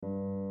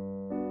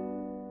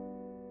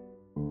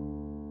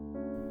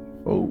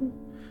4,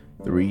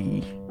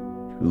 3,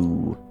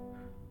 2,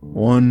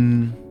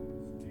 1.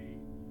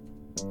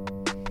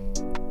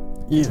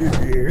 Yeah.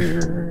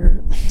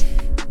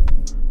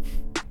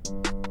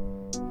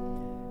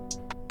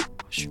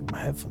 Shoot, my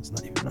headphones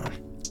not even on.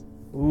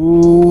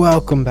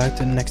 Welcome back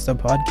to the Next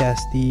Up Podcast,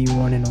 the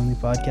one and only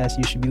podcast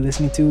you should be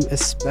listening to,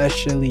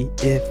 especially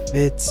if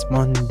it's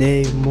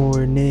Monday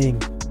morning.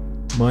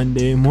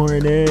 Monday.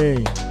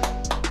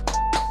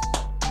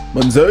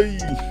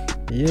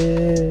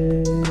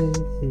 Yay!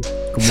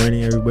 Good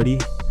morning, everybody.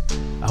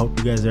 I hope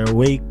you guys are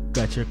awake.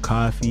 Got your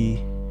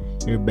coffee,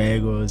 your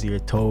bagels, your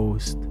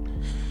toast,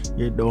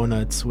 your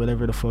donuts,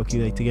 whatever the fuck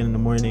you like to get in the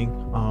morning.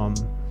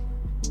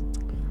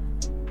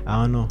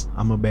 I don't know.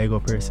 I'm a bagel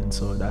person,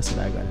 so that's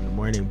what I got in the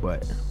morning.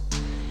 But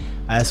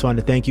I just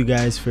wanted to thank you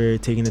guys for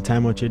taking the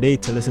time out your day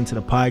to listen to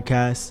the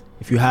podcast.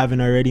 If you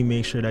haven't already,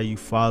 make sure that you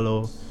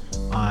follow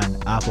on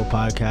Apple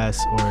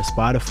Podcasts or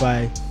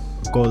Spotify.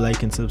 Go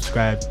like and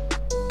subscribe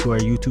to our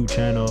YouTube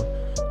channel.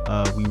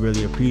 We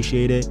really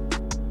appreciate it.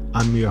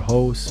 I'm your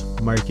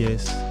host,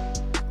 Marcus.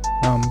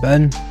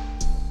 Ben.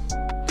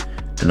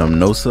 And I'm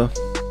Nosa.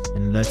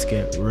 And let's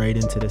get right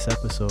into this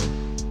episode.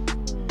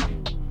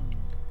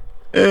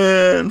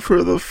 And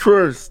for the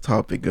first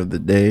topic of the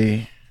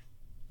day,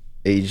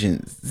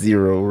 Agent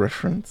Zero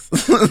reference.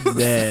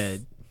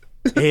 Dead.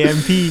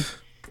 AMP.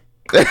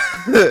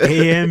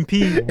 AMP.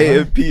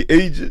 AMP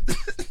agent.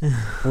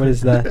 What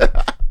is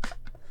that?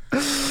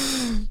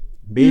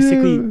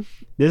 Basically,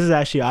 this is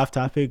actually off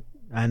topic.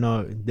 I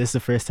know this is the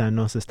first time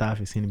Nosa's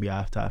topic is going to be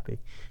off topic.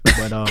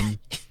 But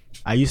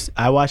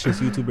I watched this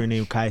YouTuber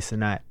named Kai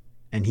Cenat,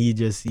 and he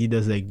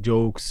does like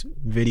jokes,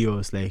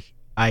 videos, like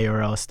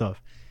IRL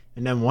stuff.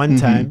 And then one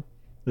time,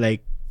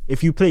 like,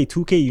 if you play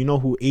 2K, you know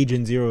who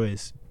Agent Zero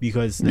is,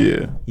 because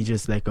like, he's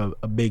just like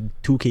a big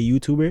 2K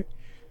YouTuber.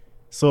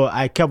 So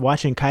I kept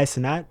watching Kai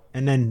Cenat,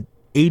 and then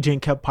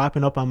Agent kept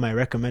popping up on my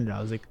recommended.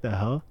 I was like, the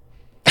hell?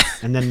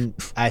 And then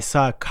I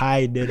saw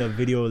Kai did a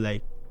video,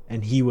 like,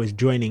 and he was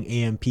joining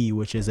AMP,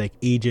 which is like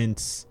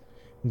Agent's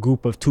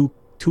group of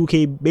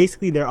 2K.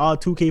 Basically, they're all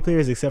 2K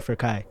players except for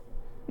Kai.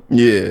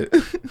 Yeah.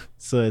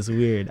 So it's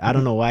weird. I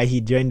don't know why he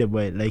joined it,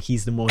 but like,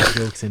 he's the most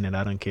jokes in it.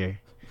 I don't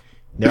care.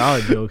 They're all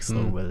jokes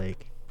though, but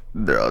like,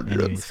 they're all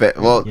anyways, jokes.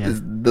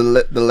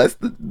 The less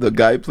the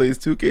guy plays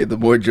 2K, the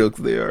more jokes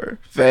they are.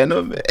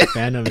 Phantom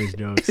is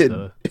jokes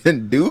though.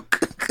 And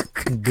Duke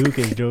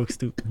is jokes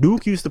too.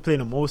 Duke used to play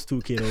the most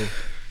 2K though.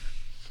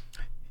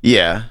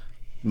 Yeah,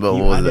 but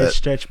He what was wanted to that?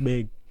 stretch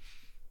big.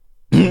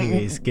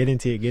 Anyways, get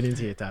into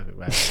your topic,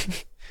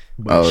 right?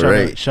 But All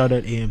right. Shout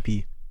out AMP.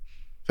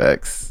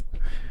 Facts.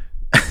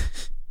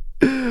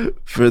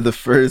 For the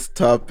first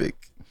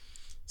topic,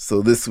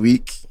 so this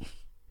week,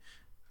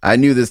 I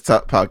knew this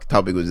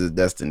topic was just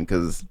destined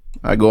because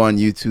I go on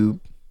YouTube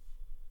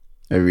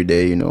every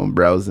day, you know, I'm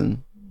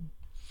browsing.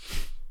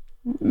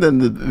 Then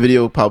the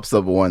video pops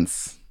up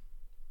once.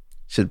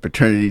 Should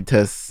paternity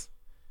tests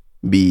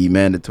be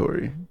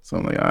mandatory? So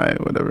I'm like, all right,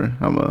 whatever.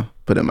 I'm going to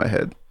put it in my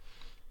head.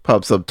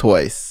 Pops up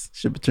twice.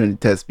 Should paternity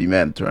tests be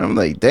mandatory? I'm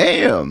like,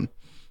 damn.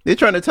 They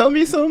trying to tell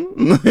me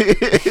something?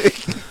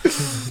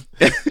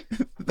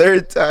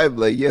 Third time,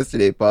 like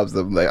yesterday, pops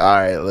up. I'm like, all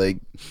right, like,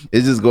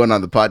 it's just going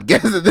on the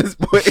podcast at this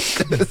point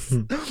because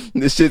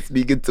this shit's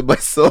speaking to my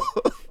soul.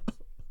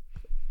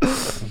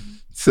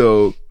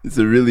 So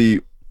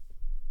it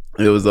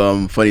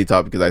was funny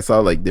topic because I saw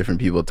like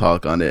different people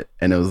talk on it,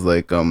 and it was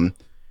like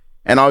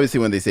and obviously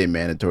when they say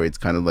mandatory, it's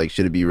kind of like,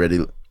 should it be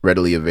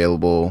readily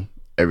available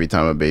every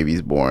time a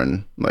baby's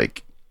born,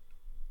 like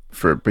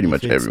for pretty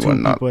much everyone.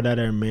 Two not people that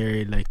are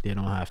married, like, they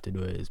don't have to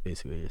do it, is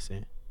basically what you're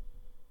saying.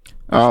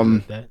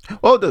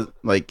 well, does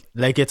like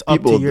it's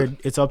up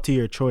to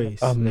your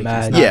choice. Like,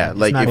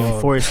 it's not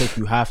enforced like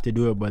you have to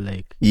do it, but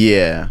like,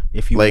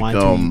 if you like, want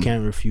to, you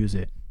can't refuse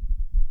it.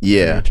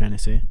 Yeah, what you're trying to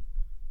say.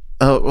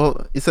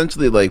 Well,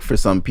 essentially, like, for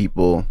some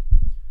people,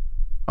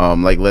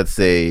 like, let's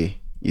say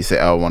you say,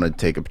 I want to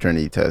take a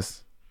paternity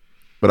test,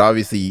 but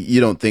obviously you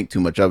don't think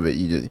too much of it.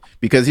 You just,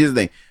 because here's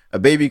the thing: a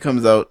baby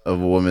comes out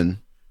of a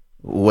woman.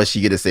 What's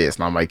she gonna say? It's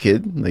not my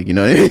kid. Like, you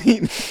know what I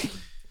mean?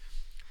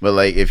 But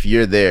like, if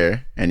you're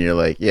there and you're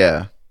like,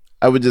 yeah,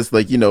 I would just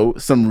like, you know,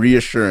 some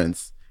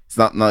reassurance. It's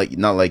not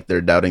like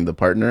they're doubting the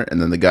partner.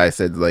 And then the guy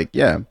said like,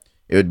 yeah,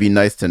 it would be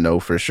nice to know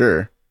for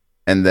sure.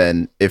 And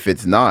then if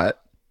it's not,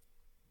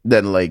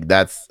 then like,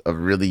 that's a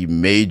really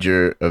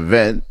major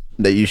event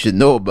that you should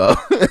know about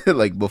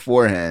like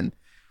beforehand.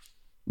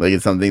 Like,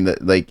 it's something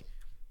that like,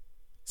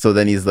 so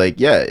then he's like,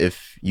 yeah,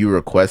 if you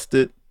request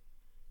it,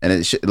 and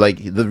it should,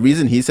 like, the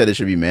reason he said it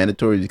should be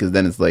mandatory is because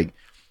then it's like,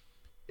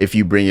 if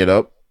you bring it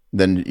up,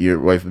 then your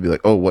wife would be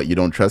like, oh, what, you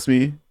don't trust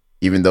me?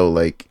 Even though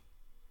like,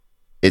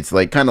 it's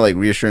like kind of like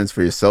reassurance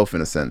for yourself in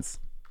a sense.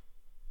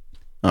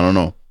 I don't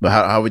know, but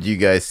how would you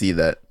guys see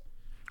that?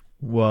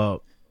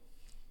 Well,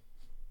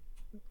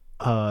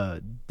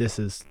 this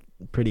is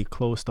pretty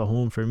close to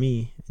home for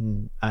me,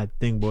 and I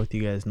think both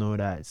you guys know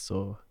that.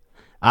 So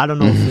I don't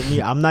know. For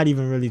me, I'm not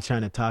even really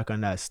trying to talk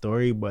on that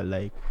story, but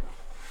like,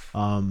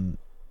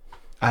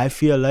 I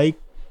feel like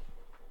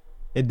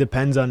it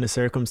depends on the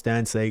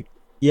circumstance. Like,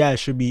 yeah, it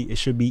should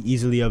be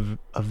easily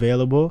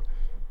available,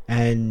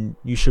 and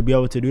you should be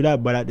able to do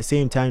that. But at the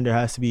same time, there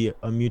has to be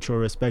a mutual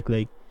respect.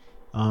 Like,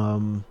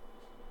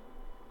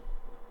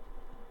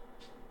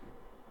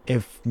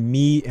 if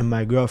me and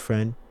my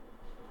girlfriend,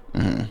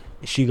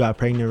 she got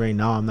pregnant right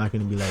now, I'm not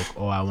gonna be like,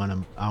 oh, I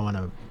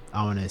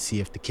wanna see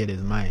if the kid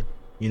is mine.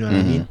 You know what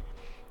I mean?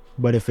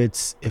 But if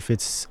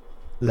it's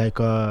like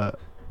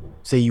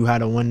say you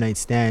had a one night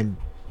stand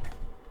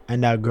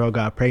and that girl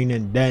got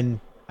pregnant,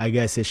 then I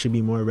guess it should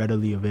be more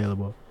readily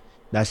available.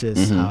 That's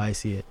just how I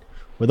see it.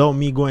 Without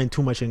me going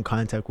too much in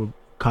context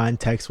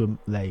with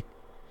like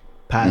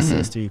past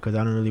history, because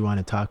I don't really want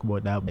to talk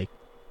about that. Like,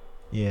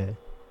 yeah.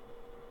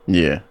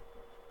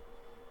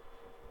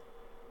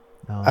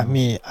 I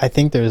mean, I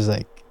think there's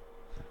like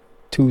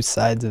two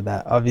sides of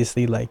that.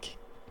 Obviously, like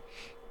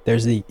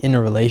there's the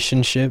inner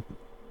relationship,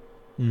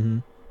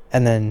 and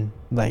then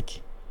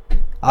like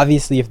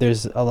obviously if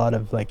there's a lot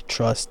of like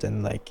trust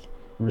and like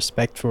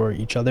respect for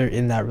each other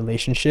in that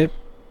relationship,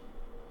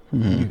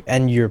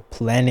 and you're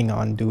planning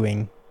on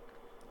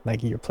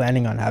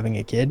having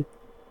a kid,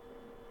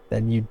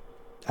 then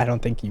I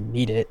don't think you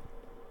need it.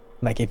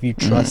 Like if you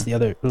trust the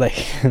other,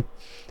 like,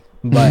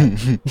 but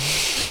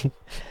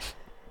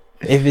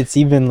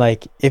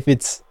if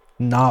it's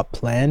not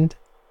planned,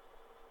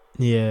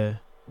 yeah,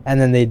 and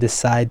then they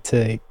decide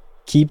to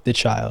keep the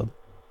child,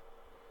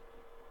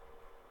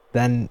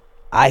 then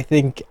I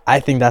think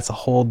that's a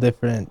whole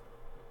different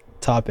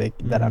topic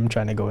that I'm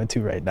trying to go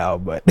into right now.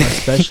 But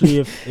especially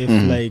if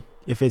like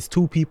if it's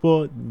two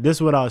people, this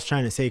is what I was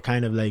trying to say.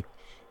 Kind of like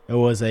it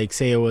was like,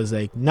 say it was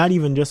like not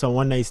even just a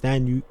one night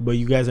stand, but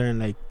you guys aren't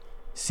like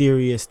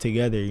serious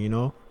together, you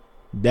know.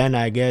 Then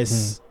I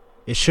guess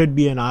it should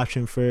be an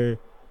option for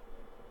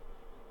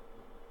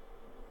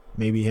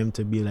maybe him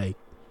to be like,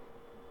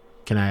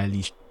 can I at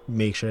least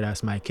make sure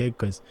that's my kid?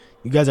 Because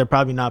you guys are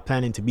probably not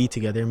planning to be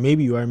together.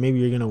 Maybe you are. Maybe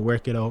you're gonna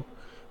work it out.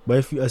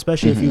 But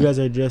especially if you guys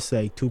are just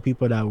like two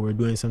people that were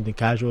doing something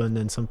casual and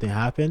then something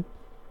happened,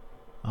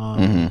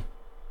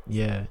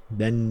 yeah,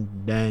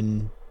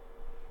 then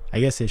I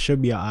guess it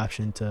should be an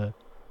option to,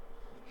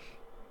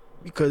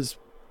 because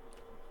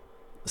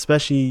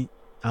especially,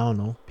 I don't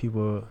know,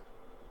 people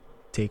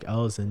take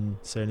L's in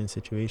certain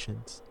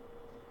situations.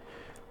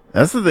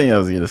 That's the thing I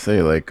was gonna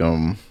say. Like,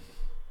 and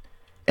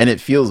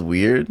it feels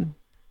weird.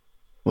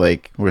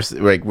 Like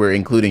we're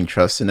including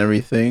trust and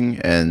everything,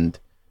 and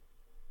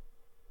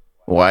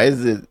why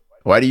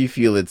do you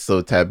feel it's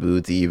so taboo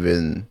to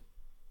even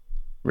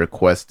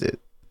request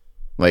it?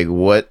 Like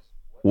what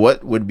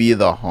would be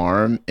the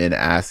harm in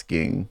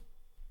asking?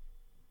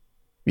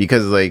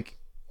 Because like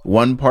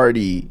one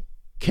party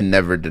can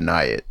never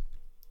deny it.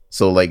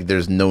 So like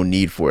there's no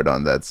need for it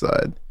on that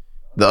side.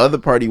 The other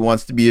party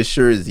wants to be as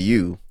sure as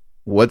you.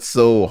 What's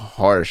so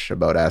harsh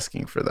about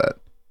asking for that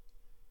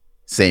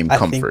same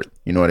comfort?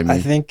 You know what I mean? I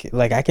think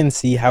like I can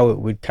see how it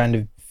would kind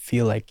of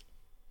feel like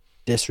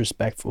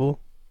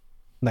disrespectful,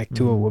 like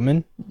to a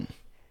woman.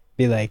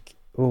 Be like,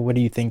 well, what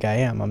do you think I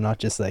am? I'm not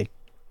just like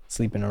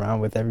sleeping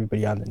around with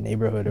everybody on the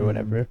neighborhood or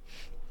whatever.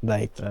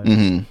 Like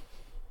I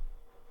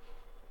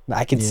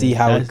can see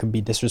how it could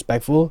be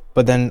disrespectful,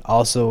 but then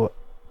also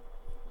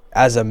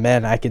as a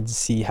man I could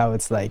see how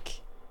it's like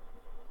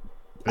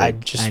I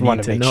just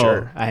want to make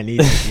sure. I need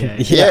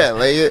it. Yeah,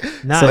 like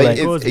so like,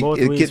 it goes both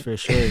ways for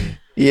sure.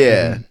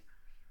 Yeah.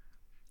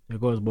 It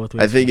goes both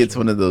ways. I think it's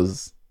one of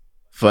those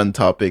fun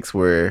topics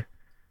where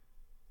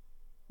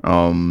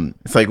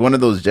it's like one of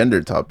those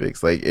gender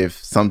topics. Like if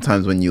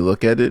sometimes when you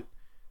look at it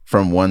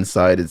from one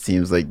side it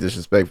seems like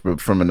disrespect,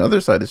 but from another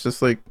side it's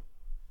just like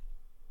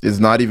it's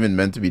not even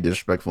meant to be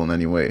disrespectful in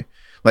any way.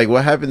 Like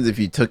what happens if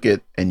you took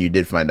it and you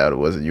did find out it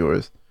wasn't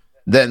yours?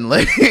 Then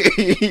like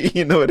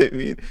you know what I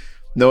mean?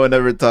 No one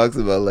ever talks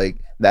about like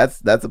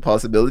that's a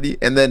possibility.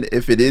 And then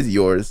if it is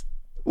yours,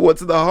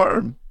 what's the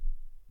harm?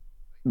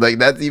 Like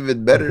that's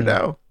even better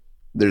now.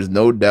 There's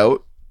no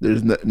doubt.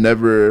 There's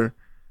never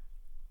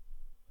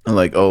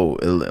like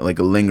like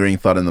a lingering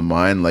thought in the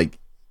mind. Like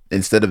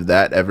instead of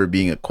that ever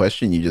being a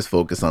question, you just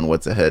focus on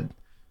what's ahead.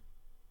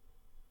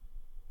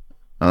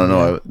 I don't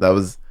know. That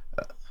was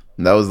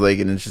like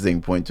an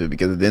interesting point to it,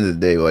 because at the end of the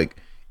day, like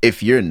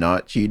if you're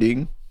not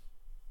cheating,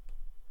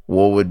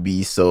 what would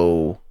be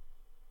so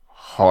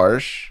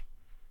harsh?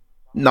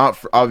 Not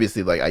for,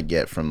 obviously, like I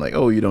get from like,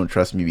 oh, you don't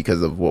trust me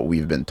because of what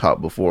we've been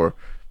taught before,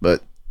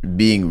 but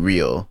being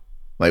real,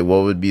 like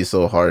what would be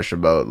so harsh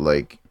about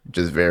like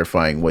just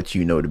verifying what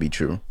you know to be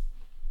true?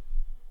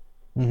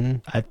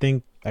 I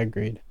think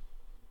agreed.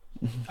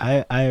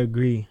 I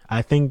agree.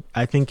 I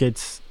think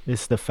it's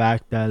the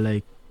fact that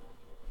like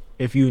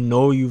if you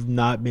know you've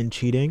not been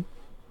cheating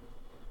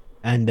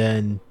and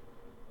then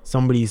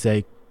somebody's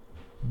like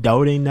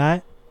doubting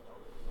that,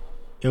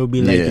 it would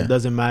be like it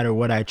doesn't matter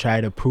what I try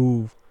to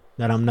prove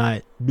that I'm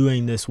not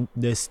doing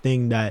this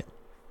thing that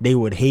they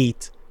would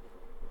hate,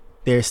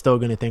 they're still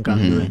gonna think I'm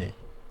doing it.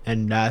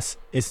 And that's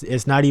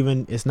it's not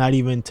even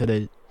to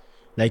the,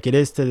 like it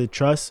is to the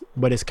trust,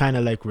 but it's kind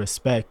of like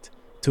respect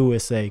too.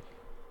 It's like,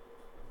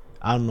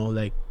 I don't know,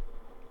 like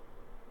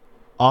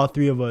all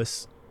three of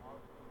us,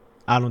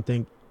 I don't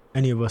think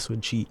any of us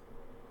would cheat.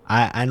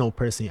 I know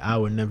personally I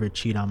would never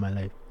cheat on my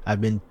life.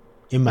 I've been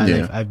in my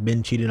life, I've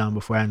been cheated on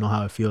before. I know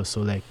how it feels.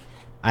 So like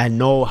I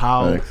know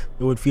how it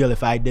would feel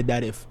if I did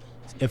that,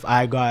 if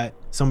I got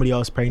somebody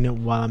else pregnant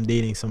while I'm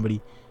dating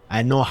somebody.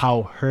 I know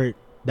how hurt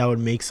that would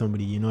make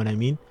somebody, you know what I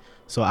mean?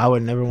 So I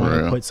would never want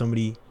to put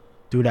somebody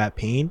through that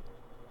pain.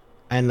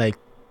 And like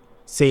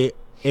say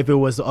if it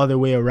was the other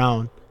way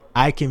around,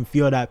 I can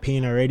feel that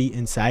pain already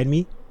inside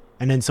me,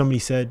 and then somebody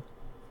said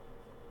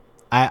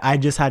I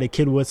just had a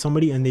kid with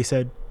somebody and they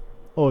said,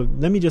 oh,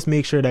 let me just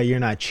make sure that you're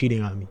not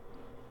cheating on me.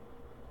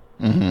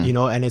 You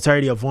know, and it's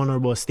already a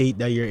vulnerable state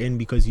that you're in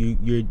because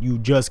you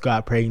just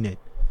got pregnant.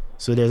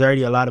 So there's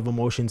already a lot of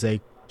emotions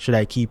like, should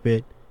I keep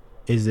it?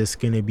 Is this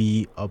gonna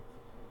be a,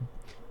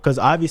 because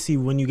obviously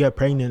when you get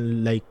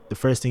pregnant, like the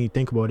first thing you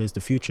think about is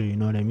the future, you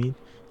know what I mean?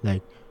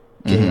 Like,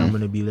 okay, I'm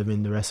gonna be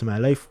living the rest of my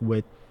life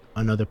with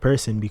another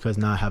person because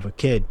now I have a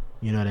kid,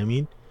 you know what I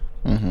mean?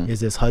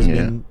 Is this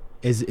husband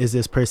is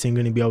this person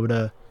gonna be able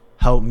to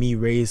help me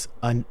raise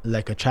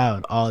like a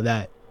child, all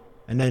that?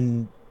 And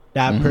then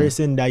that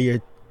person that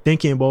you're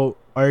thinking about,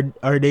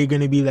 are they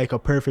gonna be like a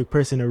perfect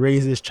person to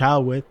raise this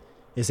child with?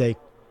 It's like,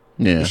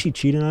 is she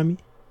cheating on me?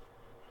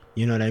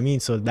 You know what I mean?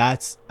 So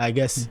that's, I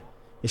guess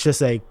it's just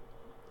like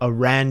a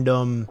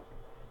random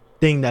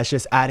thing that's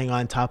just adding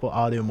on top of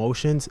all the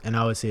emotions, and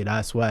I would say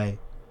that's why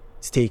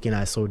it's taken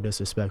as so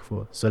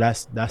disrespectful. So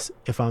that's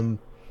if I'm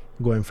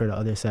going for the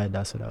other side,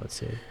 that's what I would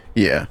say.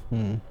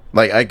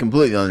 Like I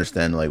completely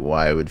understand like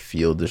why I would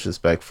feel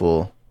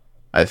disrespectful.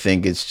 I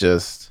think it's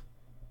just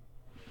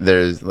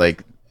there's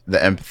like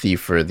the empathy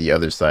for the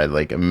other side.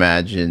 Like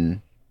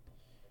imagine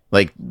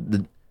like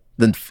the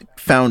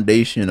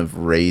foundation of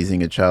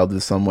raising a child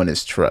with someone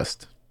is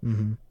trust.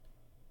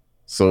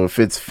 So if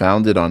it's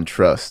founded on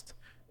trust,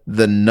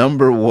 the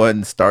number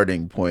one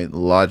starting point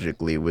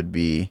logically would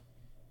be,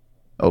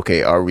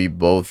 okay, are we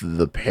both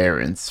the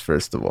parents,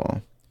 first of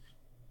all?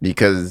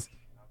 Because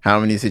how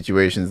many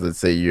situations, let's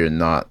say you're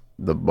not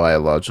the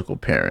biological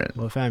parent.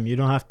 Well, fam, you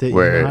don't have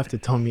to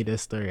tell me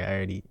this story. I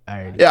already.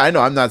 Yeah, I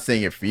know. I'm not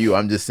saying it for you.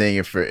 I'm just saying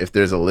it for if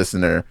there's a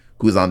listener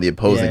who's on the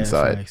opposing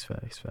side.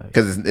 Facts.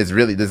 Because it's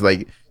really, there's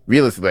like,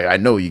 realistically, I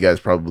know you guys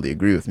probably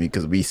agree with me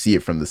because we see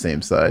it from the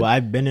same side. Well,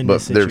 I've been in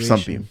this situation, there's some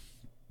people,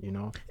 you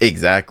know.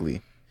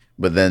 Exactly.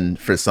 But then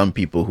for some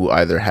people who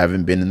either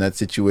haven't been in that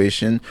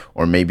situation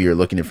or maybe you're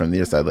looking at it from the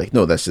other side, like,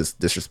 no, that's just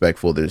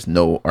disrespectful. There's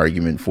no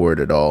argument for it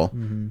at all.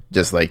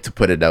 Just like to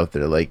put it out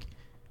there, like,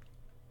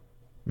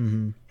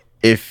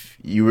 if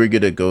you were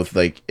gonna go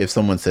like if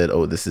someone said,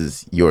 oh, this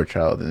is your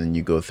child, and then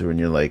you go through and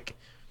you're like,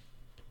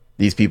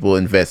 these people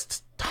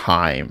invest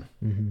time,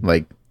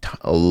 like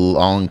a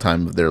long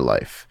time of their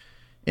life,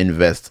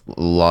 invest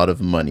a lot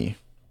of money,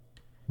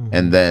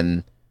 and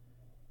then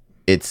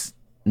it's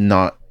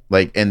not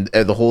like, and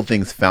the whole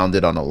thing's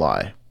founded on a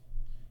lie.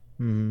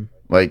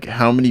 Like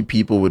how many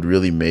people would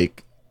really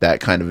make that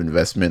kind of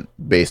investment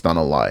based on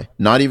a lie?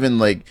 Not even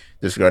like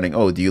disregarding,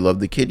 oh, do you love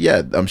the kid?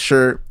 Yeah, I'm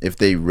sure if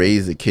they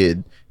raise a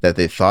kid that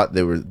they thought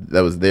that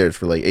was theirs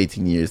for like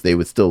 18 years, they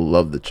would still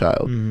love the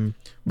child.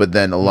 But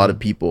then a lot of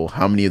people,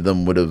 how many of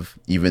them would have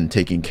even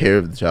taken care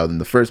of the child in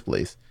the first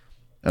place?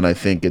 And I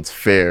think it's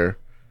fair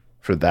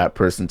for that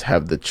person to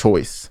have the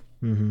choice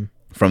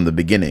from the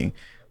beginning.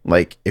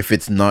 Like if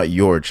it's not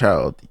your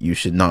child, you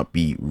should not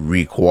be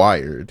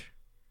required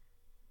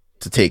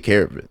to take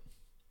care of it.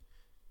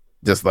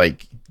 Just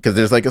like, because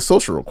there's like a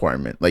social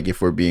requirement, like if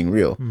we're being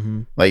real,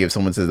 like if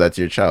someone says that's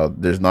your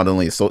child, there's not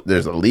only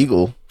there's a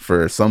legal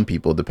for some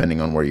people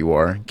depending on where you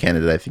are. In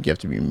Canada, I think you have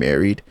to be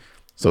married,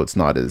 so it's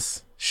not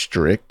as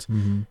strict.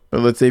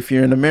 But let's say if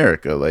you're in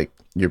America, like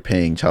you're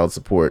paying child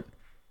support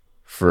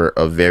for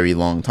a very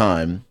long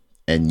time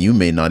and you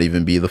may not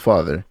even be the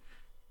father,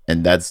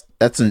 and that's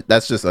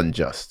just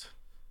unjust,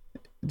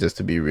 just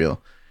to be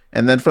real.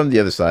 And then from the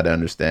other side, I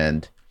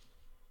understand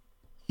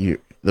the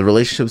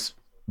relationship's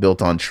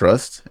built on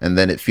trust, and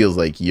then it feels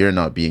like you're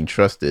not being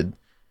trusted.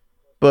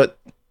 But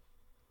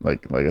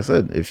like I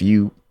said, if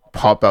you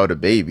pop out a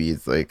baby,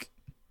 it's like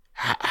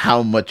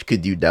how much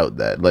could you doubt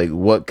that? Like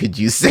what could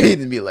you say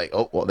to me like,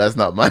 oh well, that's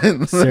not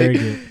mine? Like,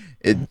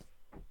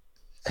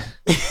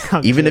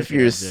 even if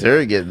you're a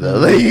surrogate though,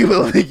 like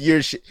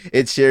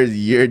it shares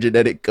your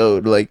genetic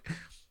code, like,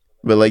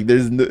 but like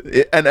there's no,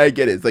 and I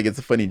get it, it's like it's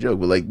a funny joke,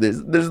 but like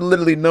there's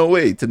literally no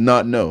way to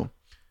not know.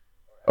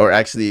 Or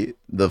actually,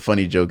 the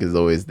funny joke is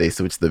always they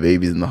switch the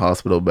babies in the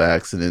hospital by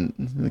accident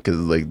because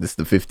like this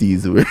the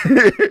 50s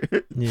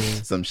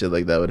where some shit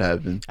like that would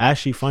happen.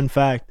 Actually, fun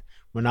fact: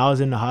 when I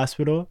was in the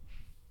hospital,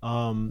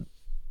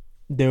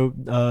 there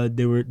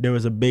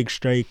was a big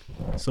strike.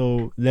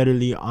 So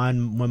literally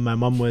on when my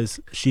mom was,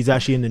 she's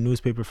actually in the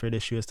newspaper for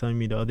this. She was telling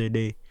me the other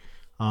day.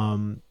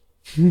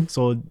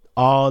 So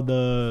all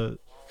the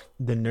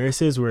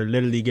nurses were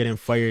literally getting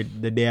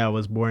fired the day I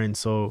was born.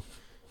 So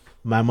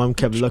my mom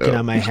kept looking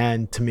at my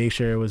hand to make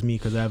sure it was me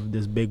because I have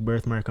this big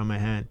birthmark on my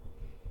hand.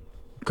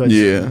 Because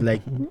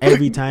like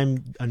every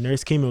time a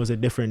nurse came, it was a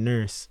different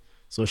nurse.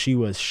 So she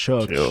was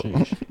shook. Chill.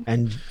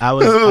 And I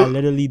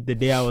literally, the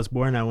day I was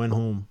born, I went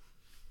home.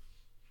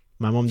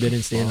 My mom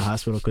didn't stay in the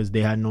hospital because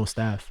they had no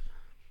staff.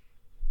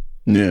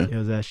 Yeah. It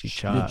was actually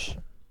chopped.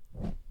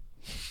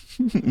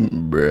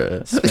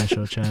 Bruh.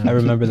 Special child. I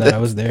remember that. I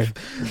was there.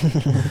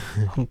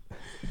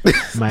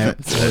 My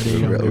older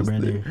younger I was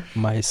brother. there.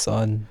 My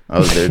son. I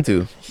was there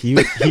too. He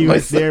My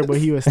was there, but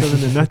he was still in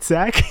the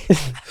nutsack.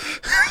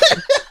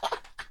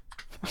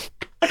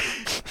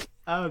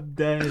 I'm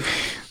dead.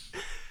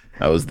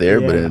 I was there,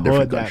 but in a hold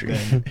different that,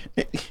 country.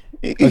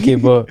 man. Okay,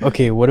 but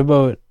what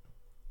about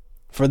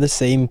for the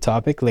same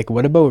topic? Like,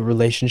 what about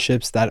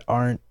relationships that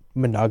aren't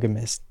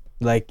monogamous?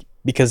 Like,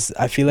 because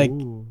I feel like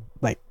Ooh.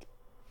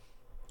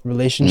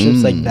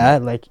 relationships like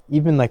that, like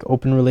even like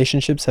open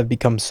relationships, have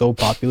become so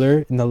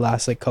popular in the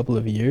last like couple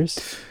of years.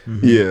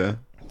 Mhm. Yeah.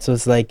 So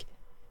it's like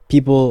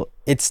people,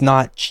 it's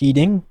not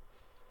cheating,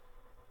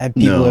 and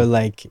people No. are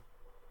like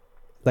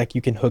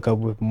you can hook up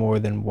with more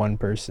than one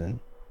person,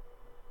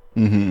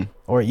 Mm-hmm.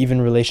 or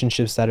even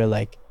relationships that are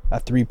like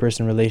a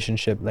 3-person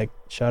relationship. Like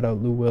shout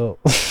out Lou Will.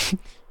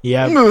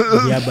 Yeah,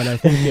 but I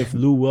think if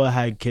Lou Will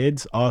had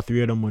kids, all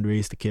 3 of them would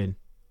raise the kid.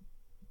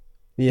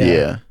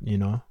 Yeah. You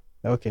know,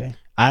 Okay.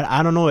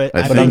 I don't know it,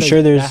 But feel I'm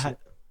sure there's-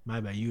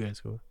 my bad. You guys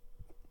go.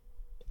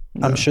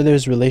 I'm sure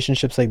there's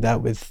relationships like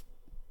that with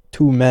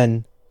 2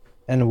 men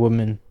and a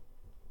woman.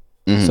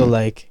 Mhm. So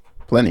like,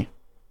 plenty.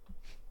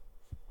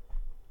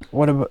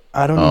 what about?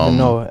 I don't even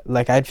know.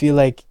 Like, I'd feel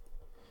like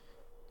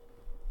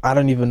I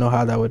don't even know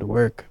how that would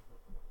work.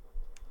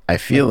 I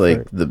feel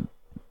Like like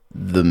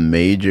the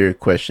major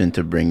question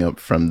to bring up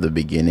from the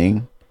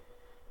beginning,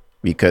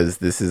 because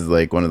this is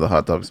like one of the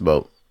hot topics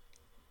about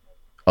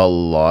a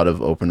lot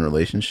of open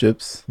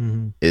relationships,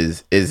 Mm-hmm.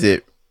 is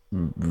it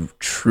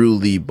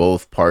truly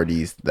both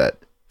parties that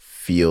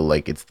feel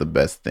like it's the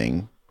best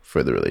thing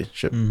for the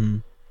relationship? Mm-hmm.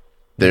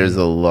 There's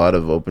a lot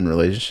of open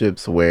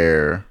relationships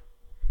where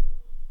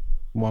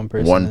One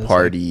person. one is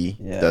party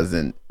like, yeah.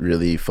 doesn't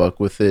really fuck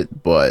with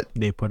it, but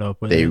They put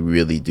up with they it.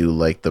 really do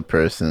like the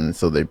person,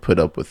 so they put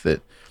up with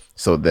it.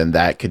 So then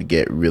that could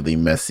get really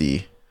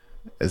messy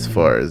as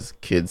far as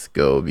kids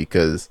go,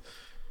 because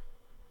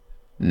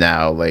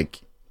now,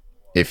 like,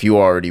 if you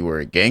already were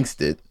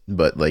against it,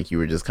 but like you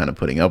were just kind of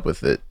putting up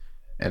with it,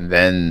 and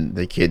then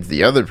the kids,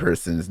 the other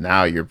person's,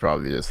 now you're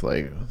probably just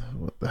like,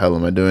 what the hell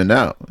am I doing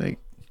now? Like,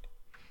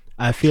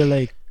 I feel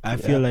like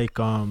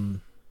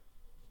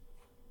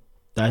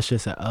that's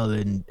just a L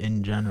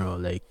in general.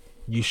 Like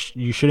you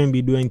shouldn't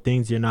be doing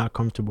things you're not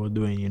comfortable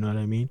doing. You know what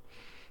I mean?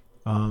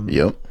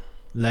 yep.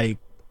 Like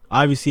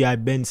obviously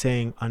I've been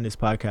saying on this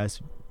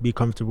podcast, be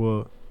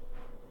comfortable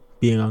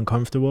being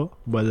uncomfortable,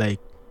 but like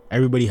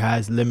everybody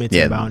has limits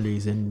Yeah. and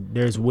boundaries, and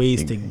there's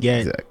ways to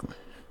get Exactly.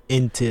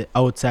 into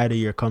outside of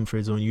your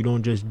comfort zone. You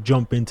don't just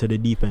jump into the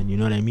deep end. You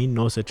know what I mean?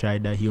 Nosa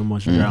tried that. He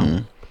almost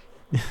drowned.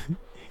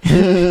 That's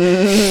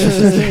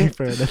a story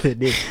for another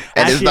day.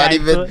 And it's Actually, not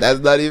even. That's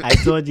not even. I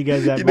told you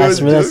guys that. You know That's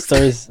it's where that jokes.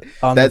 stories.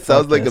 On That the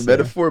sounds like a podcast,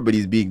 metaphor, but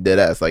he's being dead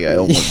ass. Like, I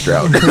almost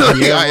drowned. He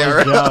almost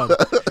IRL. drowned.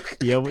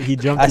 Yeah, he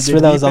jumped. I in swear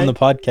the that was deep on the end.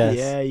 podcast.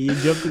 Yeah, he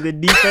jumped in the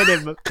deep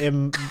end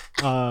and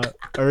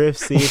Arif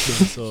saved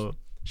him. So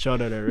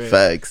shout out Arif.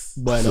 Facts.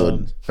 But,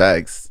 So,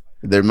 facts.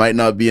 There might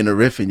not be a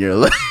riff in your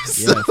life.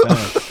 Yeah,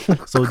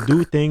 facts. So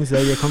do things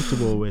that you're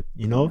comfortable with.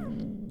 You know,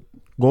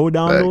 go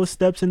down Facts. those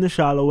steps in the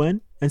shallow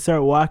end and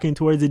start walking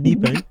towards the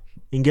deep end,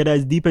 and get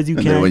as deep as you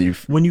And then can. when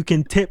When you you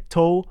can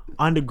tiptoe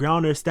on the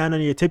ground or stand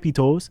on your tippy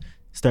toes,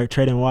 start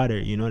treading water.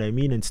 You know what I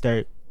mean? And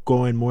start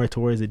going more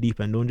towards the deep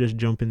end. Don't just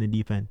jump in the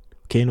deep end.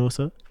 Okay,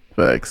 Nosa?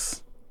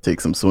 Facts.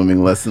 Take some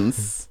swimming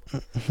lessons,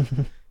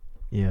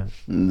 Yeah.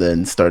 and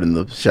then start in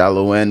the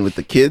shallow end with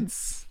the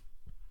kids.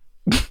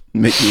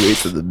 Make your way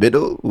to the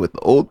middle with the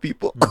old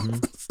people, and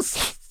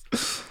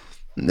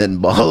then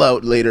ball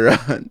out later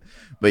on.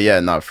 But yeah,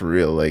 not for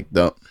real. Like,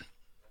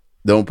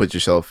 don't put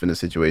yourself in a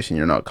situation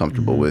you're not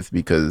comfortable with,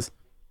 because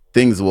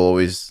things will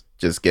always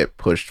just get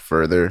pushed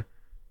further.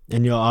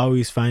 And you'll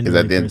always find the Is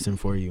that right the end? person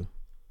for you.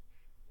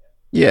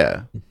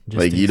 Yeah. Just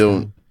Like, you takes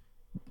don't time.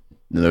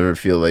 never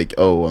feel like,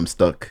 oh, I'm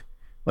stuck.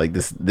 Like,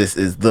 this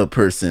is the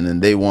person,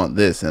 and they want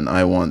this, and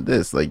I want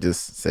this. Like,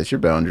 just set your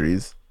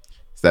boundaries.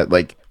 Is that,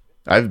 like,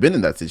 I've been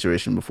in that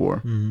situation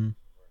before,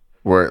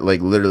 where,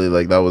 like, literally,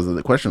 like, that was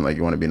the question, like,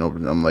 you want to be in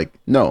open? I'm like,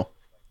 no.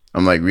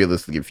 I'm like,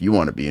 realistically, if you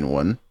want to be in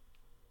one,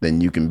 then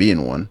you can be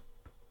in one,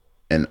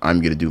 and I'm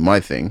gonna do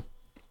my thing.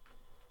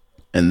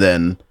 And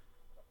then,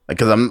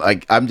 because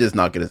I'm just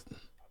not gonna.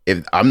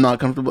 If I'm not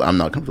comfortable, I'm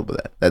not comfortable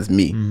with that. That's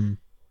me.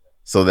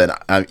 So then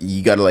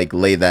you gotta, like,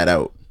 lay that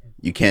out.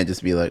 You can't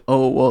just be like,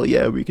 oh, well,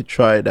 yeah, we could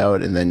try it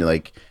out, and then you're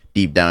like,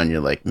 deep down,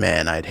 you're like,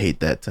 man, I'd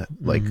hate that to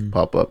like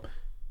pop up,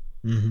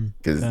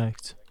 because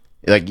Facts.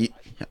 like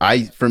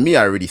for me,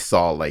 I already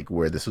saw like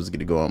where this was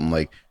gonna go. I'm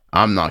like,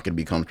 I'm not gonna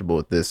be comfortable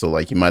with this, so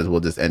like, you might as well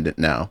just end it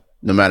now.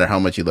 No matter how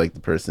much you like the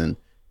person,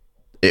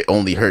 it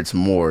only hurts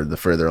more the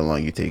further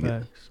along you take it.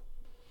 Facts.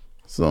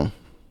 So,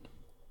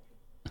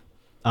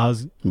 I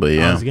was but I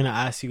yeah, was gonna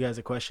ask you guys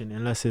a question,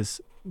 unless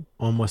it's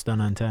almost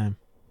done on time.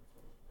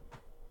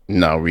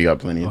 No, we got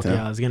plenty of Okay, I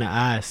time. was gonna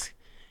ask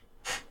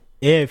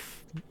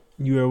if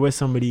you were with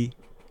somebody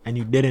and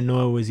you didn't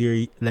know it was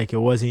your, like, it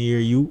wasn't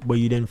you, but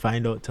you didn't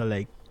find out till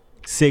like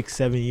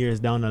 6-7 years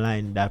down the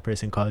line that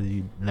person calls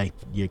you, like,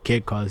 your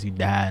kid calls you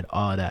dad,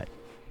 all that.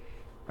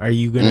 Are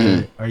you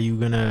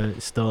gonna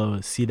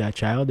still see that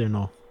child or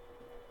no?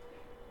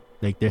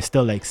 Like, they're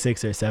still like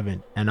 6 or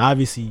 7, and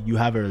obviously you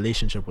have a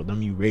relationship with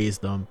them, you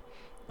raised them,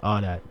 all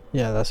that.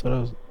 Yeah, that's what I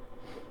was.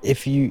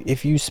 If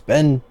you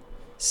spend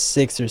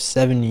 6 or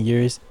 7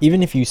 years,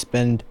 even if you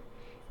spend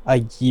a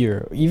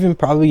year, even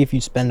probably if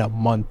you spend a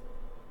month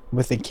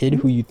with a kid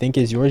who you think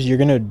is yours, you're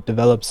gonna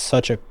develop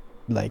such a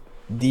like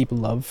deep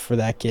love for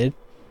that kid.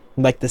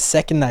 Like the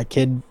second that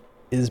kid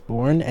is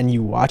born and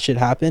you watch it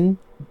happen,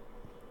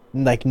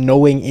 like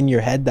knowing in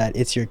your head that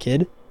it's your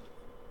kid,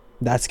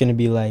 that's gonna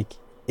be like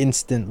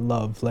instant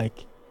love.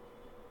 Like,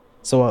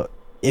 so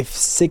if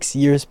 6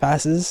 years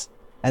passes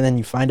and then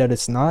you find out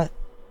it's not,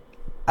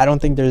 I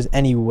don't think there's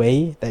any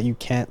way that you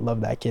can't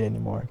love that kid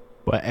anymore.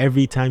 But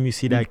every time you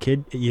see that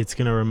kid, it's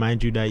gonna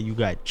remind you that you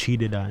got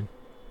cheated on,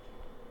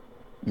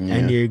 Yeah.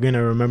 and you're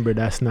gonna remember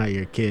that's not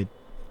your kid.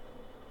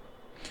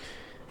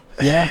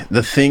 Yeah.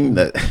 The thing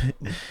that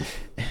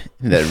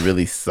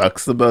really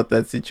sucks about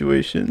that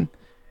situation,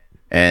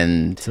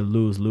 and It's a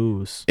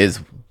lose.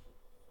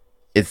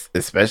 it's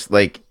especially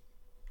like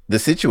the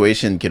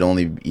situation can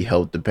only be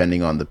helped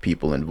depending on the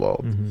people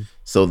involved. Mm-hmm.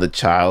 So the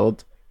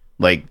child,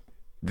 like,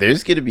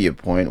 there's gonna be a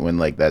point when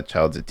like that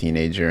child's a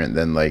teenager, and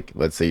then like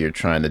let's say you're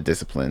trying to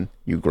discipline,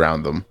 you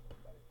ground them.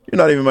 You're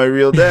not even my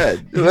real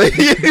dad. like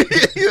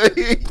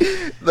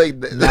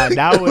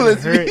That would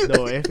hurt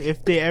though.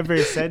 If they ever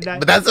said that,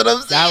 But that's what I'm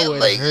that saying. would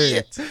Like,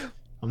 hurt.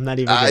 I'm not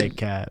even gonna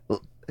cap.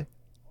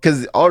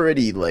 because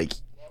already like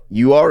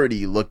you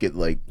already look at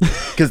like,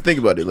 because think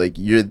about it, like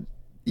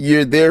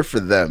you're there for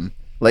them.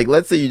 Like,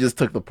 let's say you just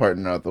took the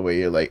partner out the way.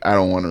 You're like, I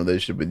don't want a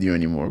relationship with you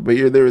anymore. But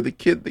you're there with the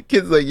kid. The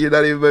kid's like, you're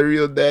not even my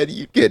real dad.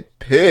 You get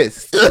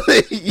pissed.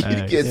 You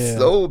get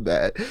so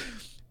bad.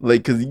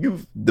 Like, because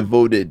you've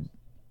devoted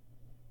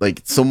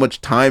like so much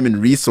time and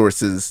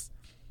resources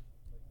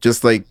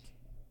just like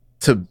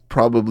to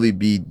probably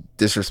be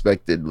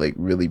disrespected like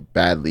really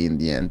badly in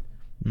the end.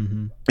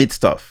 Mm-hmm. It's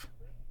tough.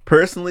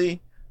 Personally,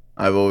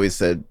 I've always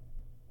said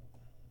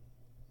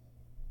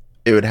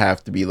it would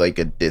have to be like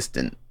a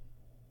distant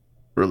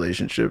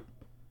relationship.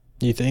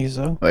 You think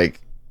so?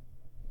 Like,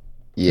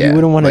 yeah, You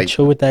wouldn't want to like,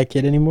 chill with that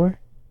kid anymore?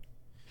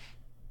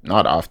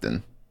 not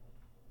often.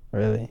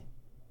 Really?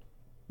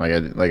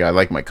 Like I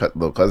like my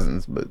little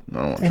cousins, but I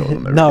don't want to chill with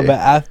them every No, day. but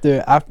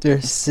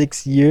after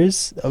 6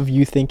 years of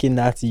you thinking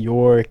that's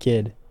your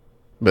kid.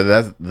 But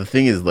that's the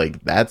thing is,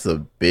 like, that's a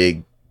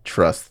big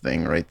trust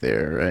thing right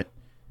there, right?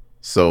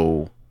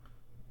 So,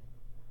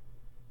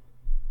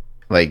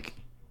 like,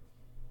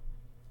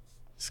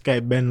 This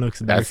guy Ben looks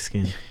dark That's-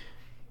 skinned.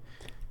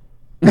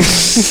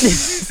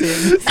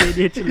 Say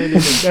they're chilling in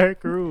the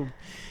dark room.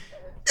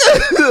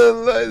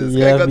 this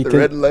Yeah, guy got the because-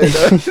 red light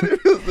on.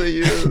 It was like,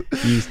 yeah.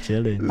 He's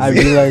chilling. I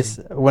realized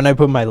when I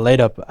put my light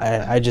up,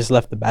 I just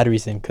left the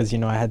batteries in because,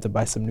 I had to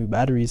buy some new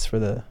batteries for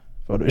the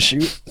photo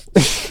shoot.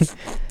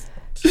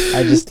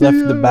 I just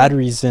left the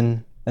batteries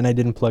in and I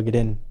didn't plug it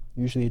in.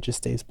 Usually it just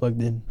stays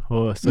plugged in.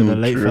 Oh, so the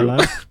light True. fell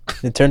off.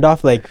 It turned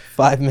off like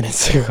 5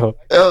 minutes ago.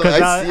 Oh,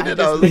 Cause I seen it. I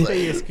just was looked at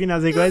like, your screen. I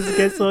was like, why does it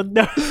get so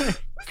dark?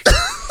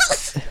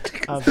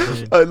 I'm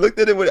dead. I looked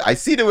at it when I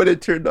seen it when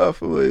it turned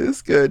off. I'm like,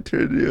 this guy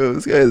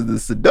this guy has the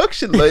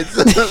seduction lights.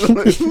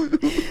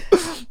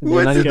 Who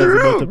went not to This the guy's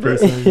about to room? play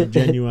some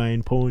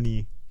Genuine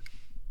Pony.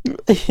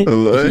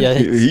 I'm like, Yeah,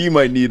 he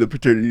might need a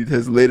paternity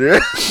test later.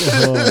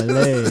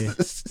 Holy.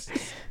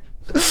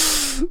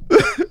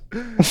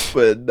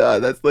 But nah,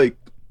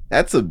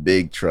 that's a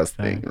big trust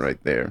thing Thanks.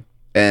 right there.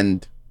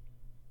 And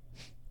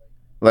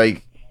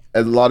like,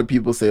 as a lot of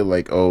people say,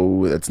 like,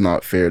 oh, that's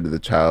not fair to the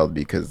child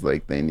because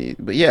like they need,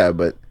 but yeah,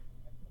 but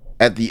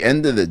at the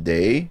end of the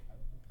day,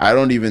 I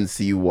don't even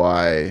see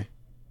why,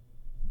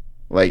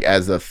 like,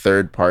 as a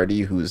third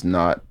party who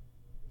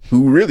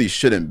really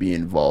shouldn't be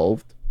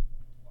involved,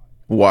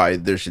 why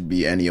there should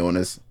be any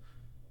onus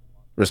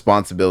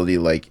responsibility,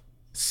 like,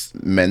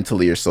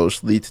 mentally or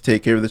socially, to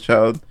take care of the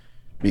child.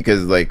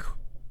 Because like,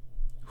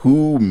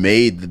 who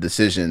made the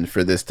decision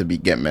for this to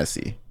get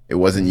messy? It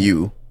wasn't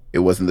you, it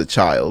wasn't the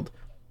child.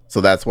 So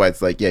that's why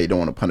it's like, yeah, you don't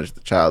want to punish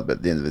the child, but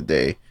at the end of the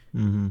day,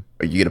 Mm-hmm.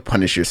 are you gonna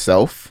punish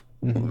yourself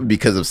Mhm.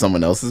 because of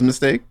someone else's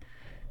mistake?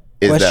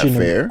 Is that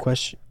fair?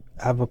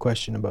 I have a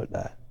question about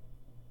that.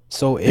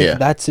 So if Yeah.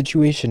 that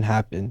situation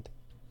happened,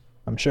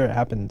 I'm sure it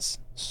happens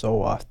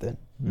so often.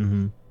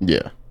 Mm-hmm.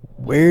 Yeah.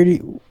 Where do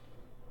you,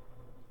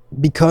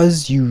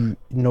 because you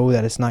know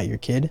that it's not your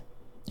kid,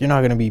 you're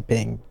not gonna be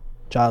paying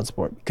child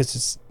support because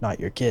it's not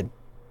your kid.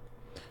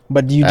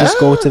 But do you just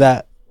go to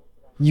that?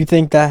 You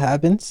think that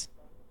happens?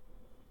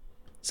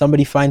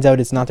 Somebody finds out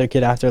it's not their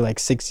kid after like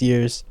 6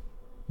 years,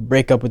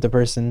 break up with the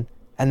person,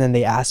 and then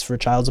they ask for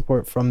child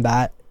support from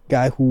that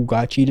guy who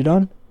got cheated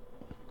on?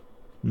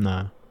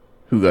 Nah.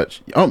 Who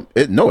got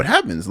no, it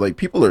happens. Like,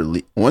 people are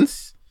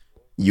once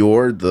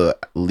you're the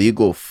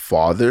legal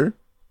father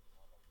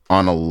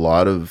on a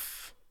lot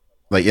of,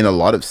 like in a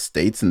lot of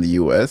states in the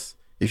U.S.,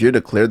 if you're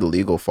declared the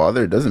legal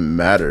father, it doesn't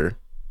matter,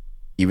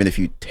 even if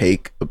you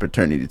take a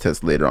paternity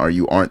test later on,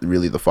 you aren't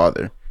really the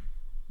father.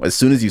 As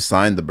soon as you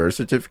sign the birth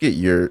certificate,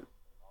 you're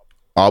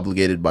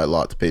obligated by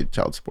law to pay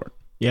child support.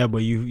 Yeah,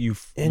 but you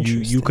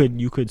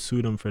could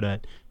sue them for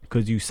that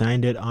because you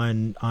signed it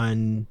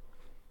on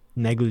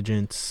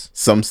negligence.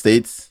 Some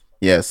states,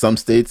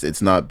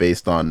 it's not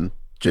based on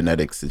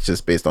genetics. It's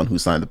just based on who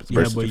signed the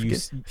birth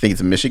certificate. I think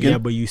it's in Michigan. Yeah,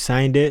 but you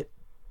signed it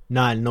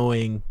not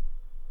knowing.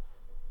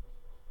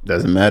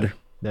 Doesn't matter.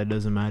 That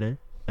doesn't matter.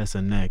 That's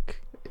a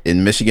neck.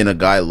 In Michigan, a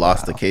guy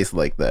lost a case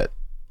like that.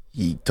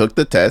 He took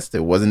the test.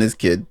 It wasn't his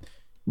kid.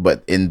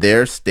 But in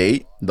their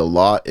state, the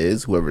law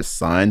is whoever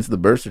signs the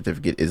birth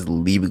certificate is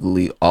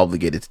legally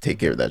obligated to take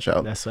care of that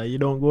child. That's why you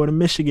don't go to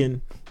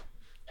Michigan.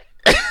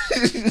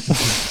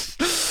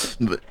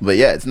 But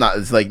yeah, it's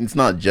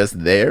not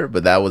just there,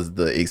 but that was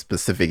the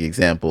specific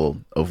example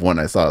of one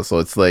I saw. So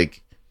it's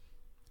like,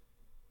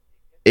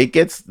 it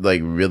gets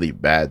like really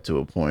bad to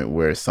a point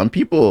where there's some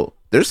people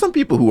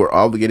who are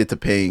obligated to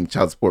paying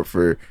child support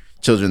for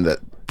children that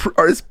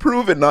is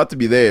proven not to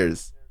be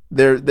theirs.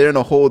 They're in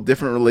a whole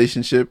different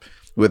relationship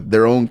with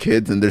their own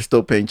kids, and they're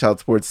still paying child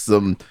support to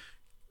some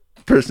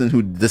person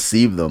who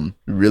deceived them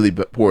really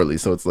poorly.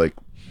 So it's like,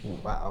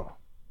 wow.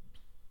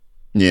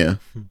 Yeah.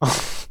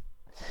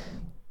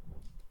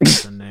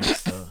 That's a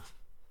next.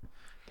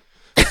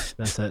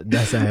 That's a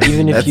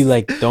even if you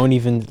like don't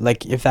even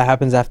like if that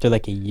happens after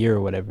like a year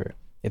or whatever.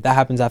 If that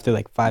happens after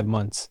like 5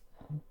 months.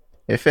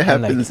 If it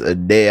happens a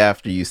day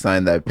after you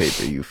sign that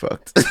paper, you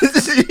fucked.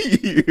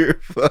 You're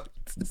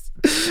fucked.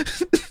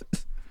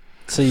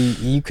 So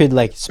you could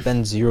like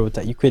spend zero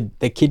time.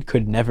 The kid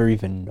could never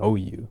even know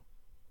you.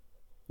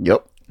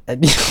 Yep. Yeah.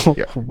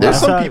 There's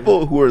some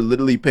people who are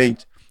literally paying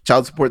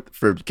child support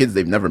for kids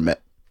they've never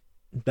met.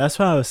 That's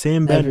what I was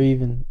saying, Ben. Never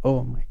even.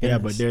 Oh my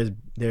goodness. Yeah, but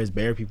there's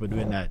bare people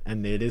doing that,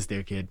 and it is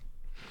their kid.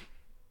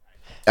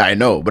 I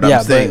know, but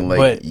I'm saying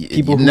like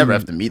you never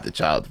have to meet the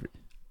child.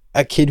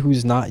 A kid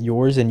who's not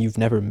yours and you've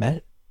never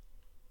met.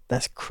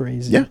 That's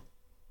crazy. Yeah.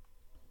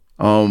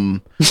 I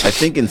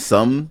think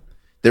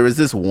there was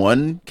this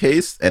one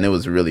case, and it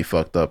was really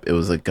fucked up. It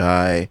was a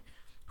guy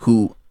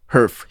who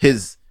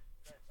his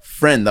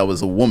friend that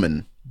was a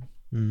woman.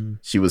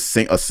 She was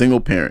a single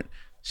parent.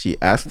 She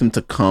asked him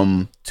to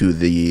come to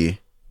the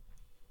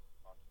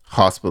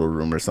hospital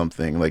room or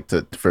something, like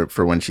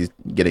for when she's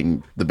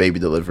getting the baby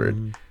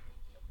delivered.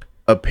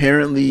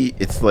 Apparently,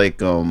 it's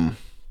like and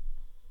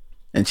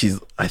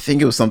I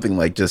think it was something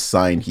like just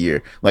sign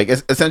here. Like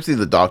essentially,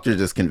 the doctor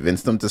just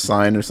convinced him to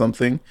sign or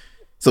something.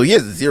 So he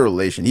has zero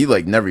relation. He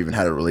like never even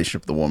had a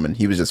relationship with the woman.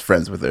 He was just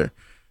friends with her.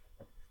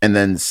 And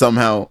then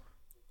somehow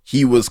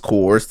he was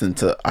coerced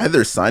into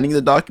either signing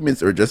the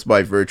documents or just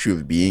by virtue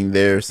of being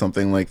there,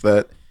 something like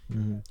that.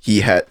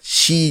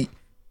 She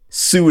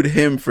sued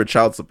him for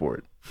child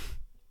support.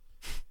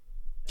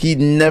 He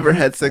never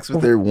had sex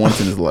with her once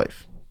in his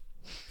life.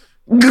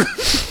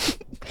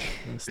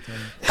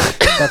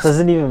 That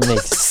doesn't even make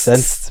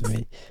sense to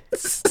me.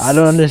 I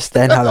don't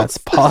understand how that's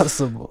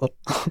possible.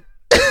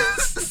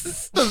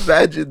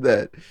 Imagine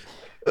that.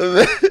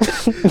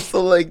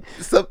 So like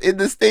in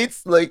the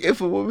States, like if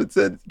a woman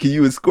said, "Can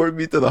you escort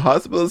me to the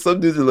hospital?" Some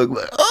dudes are like,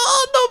 "Oh,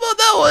 I don't know about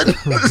that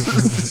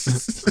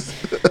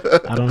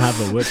one." I don't have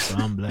a whip, so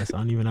I'm blessed. I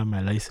don't even have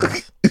my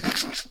license.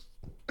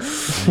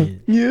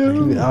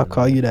 Yeah, I'll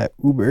call you that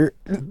Uber.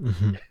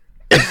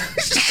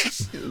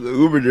 The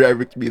Uber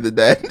driver can be the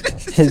dad.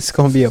 It's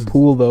gonna be a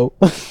pool though.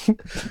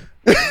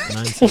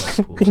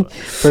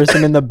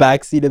 Person in the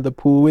back seat of the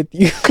pool with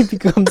you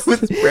becomes.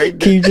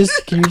 Can you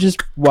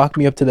just walk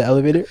me up to the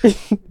elevator?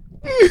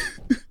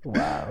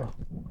 Wow.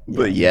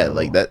 But yeah,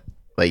 like that,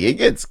 like it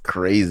gets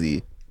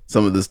crazy.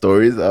 Some of the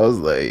stories, I was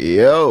like,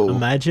 yo,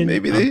 imagine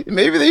maybe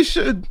they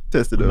should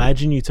test it out.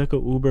 Imagine you took a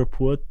Uber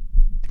pool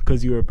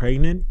because you were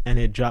pregnant and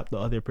it dropped the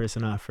other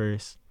person out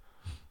first,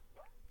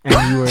 and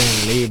you were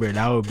in labor.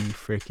 That would be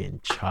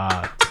freaking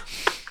chopped.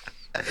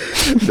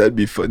 That'd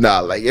be fun.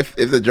 Nah, like if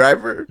the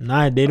driver.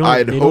 Nah, they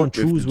don't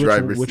choose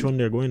which one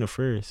they're going to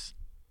first.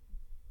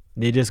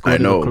 They just go. I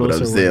know, but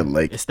I'm saying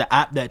like it's the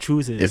app that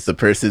chooses. If the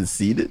person's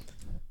seated.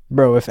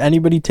 Bro, if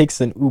anybody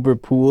takes an Uber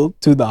pool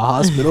to the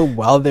hospital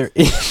while they're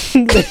in,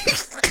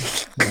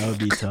 that would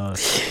be tough.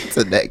 It's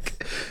a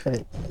neck.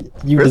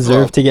 You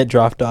deserve to get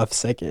dropped off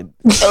second.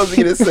 I was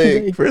gonna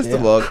say, first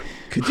of all,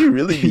 could you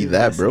really be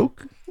that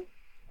broke?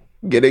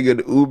 Getting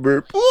an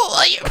Uber pool?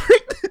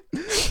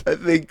 I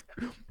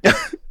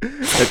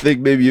think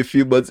maybe a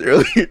few months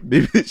earlier,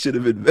 maybe they should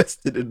have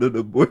invested in an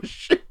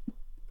abortion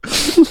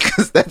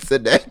because that's a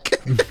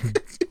neck.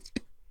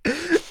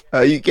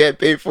 You can't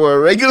pay for a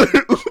regular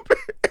Uber,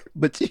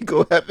 but you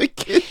go have a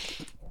kid.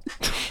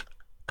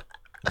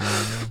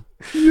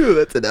 Yo,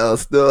 that's an L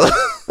still.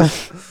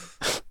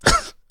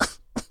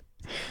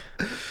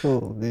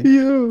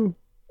 Yo.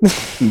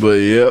 But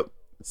yep.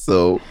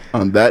 So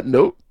on that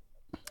note,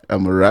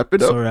 I'm gonna wrap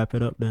it up. So wrap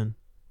it up then.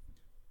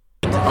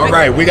 All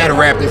right, we gotta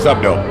wrap this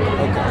up though.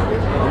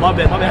 Okay. My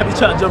bad. Happy to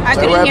jump. Wrap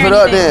it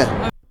up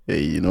then.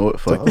 Hey, you know what?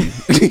 Fuck you.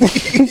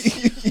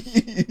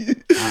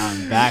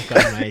 I'm back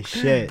on my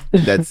shit.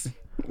 That's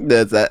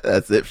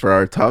it for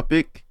our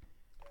topic.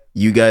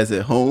 You guys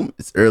at home,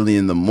 it's early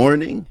in the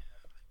morning.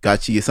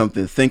 Got you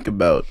something to think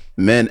about,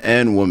 men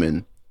and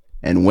women.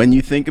 And when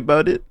you think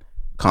about it,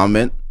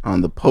 comment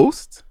on the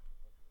post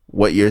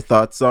what your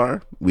thoughts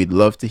are. We'd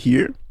love to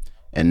hear.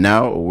 And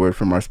now a word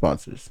from our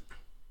sponsors.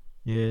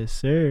 Yes,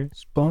 sir.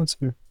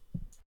 Sponsor.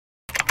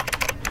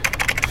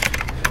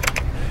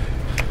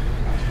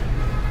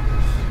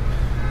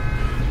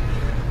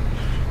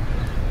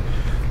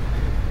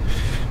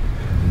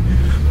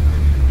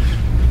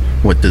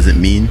 What does it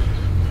mean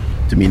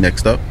to me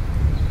next up?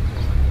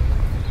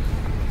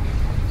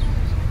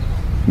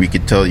 We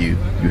could tell you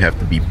have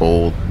to be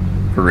bold,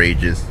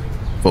 courageous,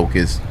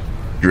 focused,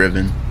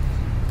 driven.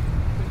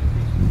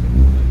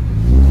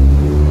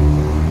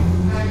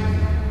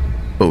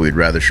 But we'd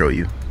rather show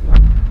you.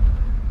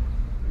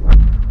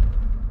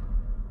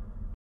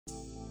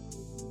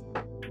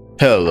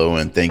 Hello,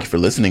 and thank you for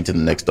listening to the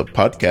Next Up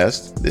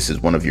podcast. This is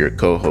one of your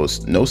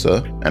co-hosts,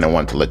 Nosa, and I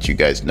want to let you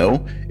guys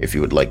know, if you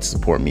would like to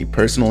support me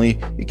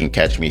personally, you can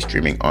catch me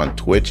streaming on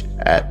Twitch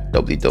at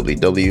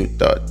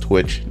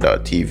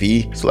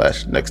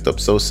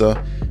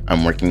www.twitch.tv/nextupsosa.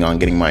 I'm working on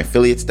getting my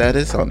affiliate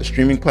status on the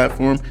streaming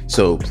platform,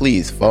 so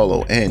please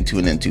follow and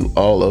tune into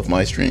all of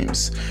my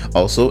streams.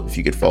 Also, if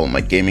you could follow my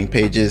gaming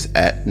pages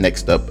at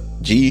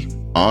NextUpG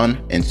on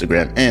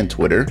Instagram and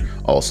Twitter.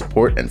 All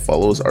support and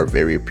follows are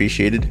very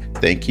appreciated.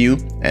 Thank you,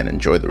 and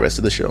enjoy the rest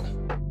of the show.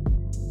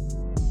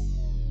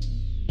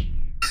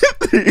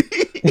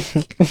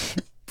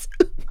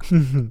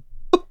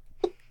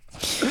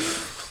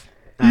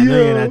 I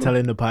know you're not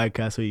telling the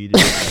podcast what you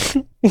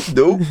did.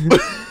 Nope.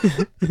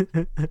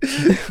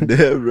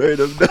 Damn right,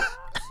 I'm not.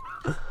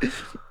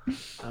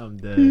 I'm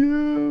dead.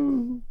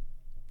 Yo.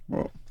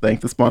 Well,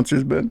 thank the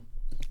sponsors, Ben.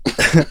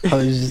 I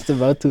was just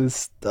about to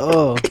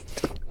stop.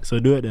 So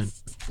do it then.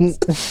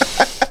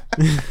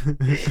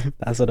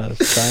 That's what I was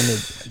trying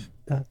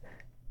to.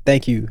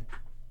 Thank you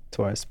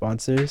to our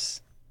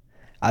sponsors.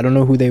 I don't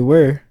know who they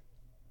were,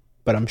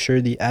 but I'm sure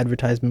the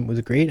advertisement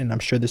was great, and I'm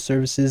sure the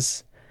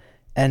services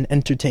and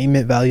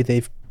entertainment value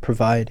they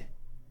provide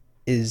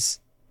is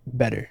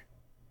better.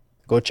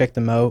 Go check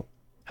them out.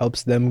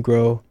 Helps them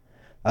grow.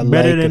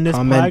 Better than this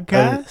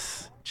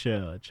podcast?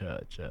 Chill.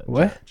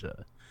 What? Chill.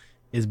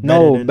 It's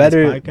No,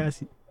 better than better- this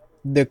podcast?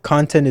 The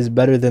content is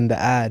better than the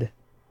ad.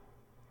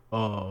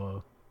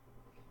 Oh,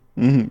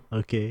 Mm-hmm.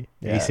 okay.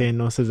 Yeah. You saying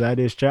Nosa's ad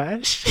is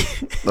trash?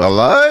 A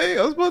lie?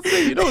 I was about to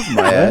say, you know it's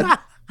my ad.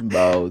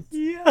 About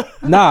Yeah.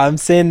 Nah, I'm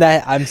saying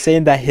that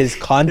his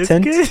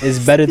content good. is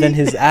better than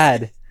his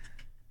ad.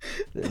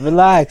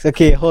 Relax.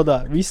 Okay, hold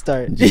on.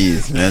 Restart.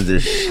 jeez, man, they're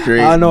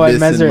straight. I don't know why dissing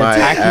mans are my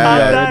attacking me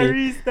I'm ad. not already.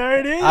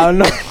 restarting. I don't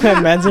know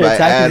when mans are My ad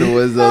attacking me.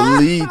 was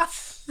elite.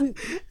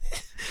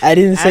 I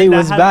didn't say it And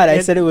was that bad. I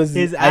has- said it was.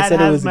 His I ad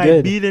said it has was my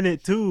good. beat in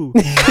it too.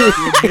 So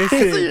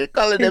Listen, you're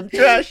calling them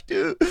trash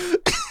too.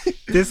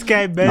 this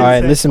guy Ben All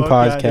right, said, listen, "Fuck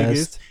y'all podcast.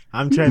 niggas."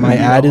 I'm trying My to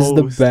be ad is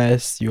the host.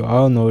 best. You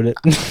all know it.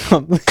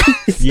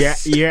 Yeah,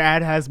 your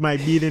ad has my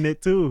beat in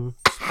it too.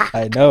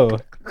 I know.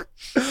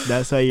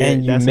 That's why you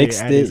And you that's why your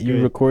mixed ad it. is You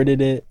good.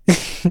 recorded it.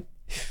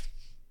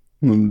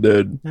 I'm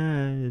dead.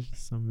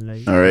 It's some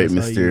like. All right,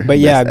 that's how Mr. you- But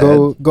yeah,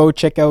 Best go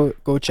check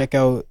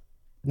out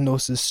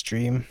Nosa's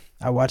stream.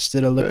 I watched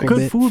it a little Good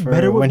bit food, for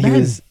better with when he Ben.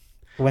 was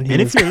And was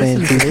if you're playing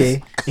listening to 2K.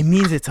 this, it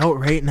means it's out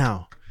right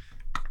now.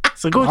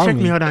 So go check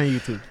me Mommy. out on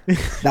YouTube.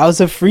 That was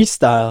a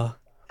freestyle.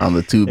 On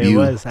the tube It you.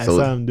 was. I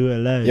saw him do it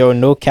live. Yo,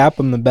 no cap.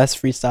 I'm the best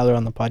freestyler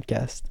on the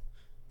podcast.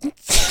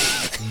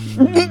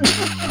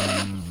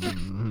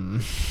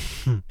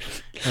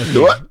 Okay,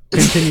 What?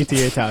 Continue to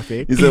your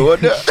topic. You said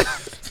what? now?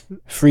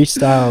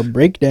 Freestyle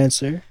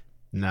breakdancer.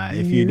 Nah,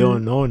 if you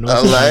don't know, no I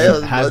lied, I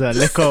was has about a to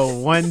little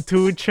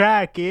 1-2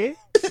 track, eh?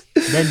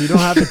 Then you don't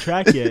have a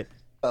track yet.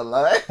 A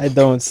lie? I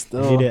don't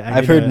still. I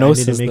I've heard I need to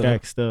Gnosis make though.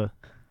 that still.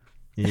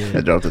 I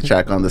Yeah. dropped a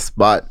track on the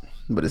spot,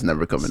 but it's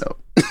never coming out.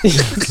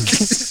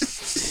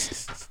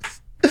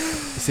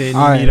 Saying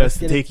All you right, need let's us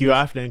to get take you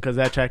off then, because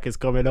that track is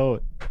coming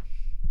out.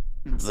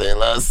 Say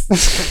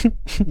less.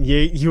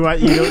 You want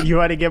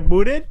to get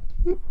booted?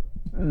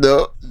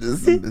 No,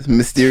 this is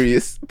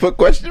mysterious. Put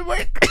question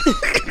mark.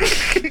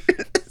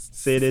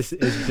 Say this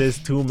is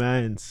just two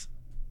mans.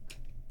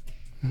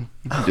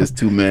 Just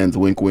two mans.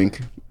 Wink,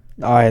 wink.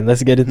 All right,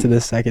 let's get into the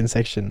second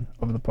section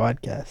of the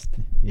podcast.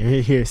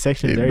 You're here.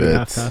 Section's Hey, already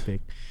off bets.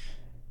 topic.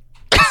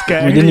 This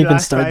guy We didn't already even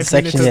lost start the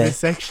 5 minutes section of yet. the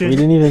section. We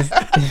didn't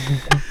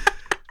even.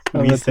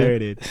 We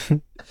started.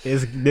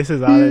 This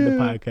is all in the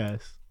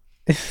podcast.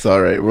 It's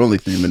all right. We're only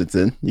 3 minutes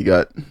in. You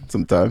got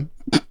some time.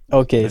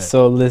 Okay,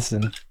 so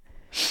listen.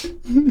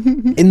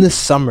 In the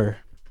summer,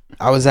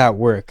 I was at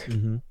work,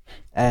 Mm-hmm.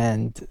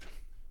 and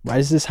why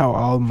is this how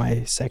all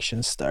my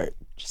sections start?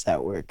 Just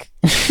at work.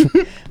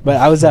 But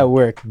I was at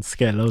work,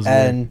 Scared those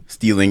and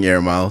Stealing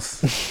air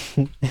miles.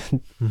 that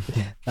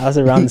was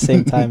around the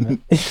same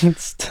time.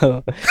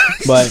 Still,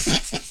 but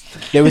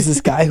there was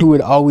this guy who would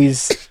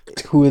always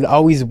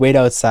wait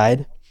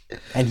outside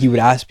and he would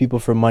ask people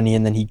for money,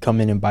 and then he'd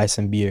come in and buy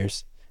some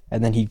beers,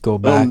 and then he'd go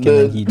back, and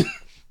dead.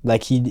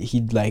 then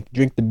he'd like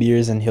drink the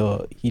beers, and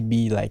he'd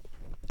be like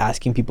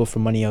asking people for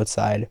money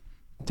outside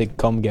to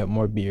come get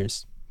more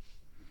beers.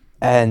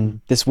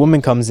 And this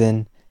woman comes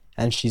in,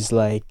 and she's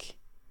like,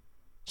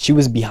 she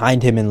was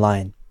behind him in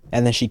line,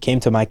 and then she came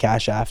to my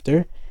cash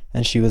after,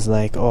 and she was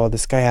like, oh,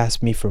 this guy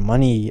asked me for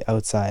money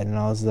outside, and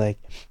I was like,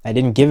 I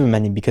didn't give him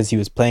any because he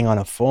was playing on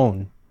a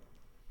phone.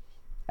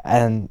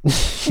 And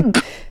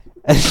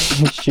and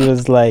she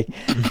was like,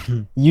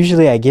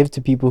 usually I give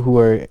to people who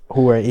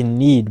are in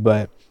need,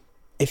 but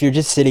if you're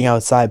just sitting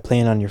outside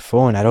playing on your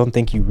phone, I don't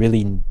think you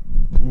really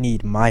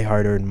need my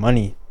hard-earned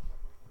money.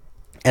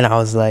 And I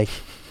was like,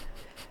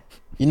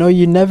 you know,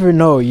 you never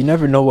know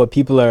what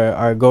people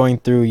are going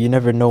through. You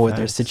never know what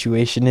their Facts.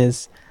 situation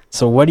is.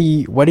 So what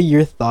are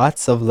your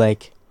thoughts of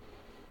like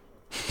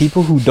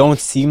people who don't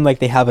seem like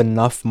they have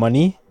enough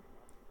money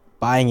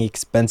buying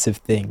expensive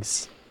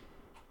things?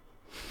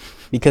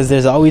 Because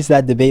there's always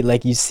that debate,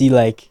 like you see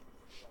like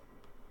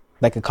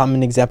a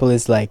common example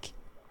is like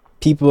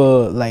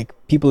people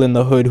in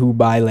the hood who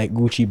buy like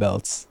Gucci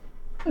belts.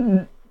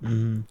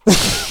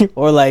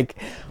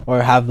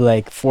 or have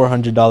like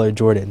 $400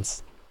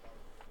 Jordans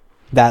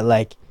that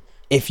like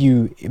if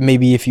you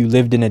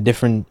lived in a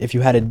different, if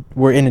you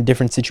were in a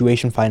different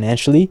situation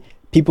financially,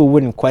 people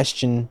wouldn't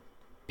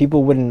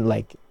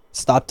like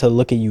stop to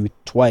look at you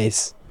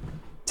twice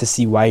to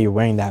see why you're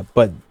wearing that.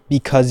 But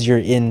because you're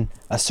in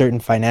a certain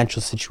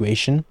financial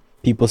situation,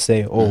 people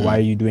say, oh, why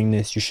are you doing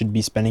this? You should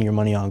be spending your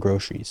money on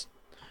groceries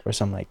or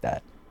something like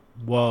that.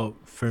 Well,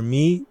 for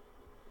me,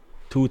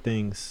 two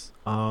things.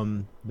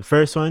 The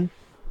first one,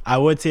 I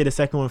would say the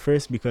second one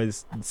first,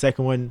 because the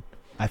second one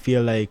I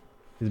feel like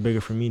is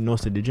bigger for me.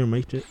 Nosa, did your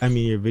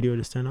your video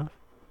just turn off?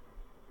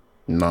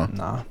 No,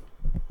 Nah.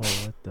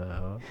 Oh, what the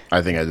hell?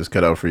 I think I just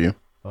cut out for you.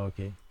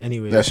 Okay.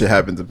 Anyways, That shit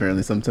happens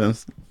apparently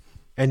sometimes.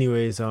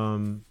 anyways,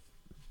 how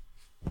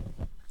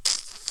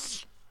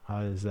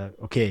is that?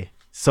 Okay,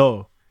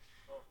 so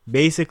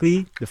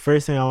basically, the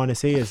first thing I want to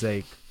say is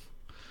like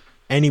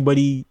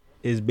everybody's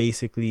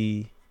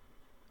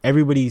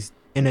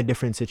in a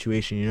different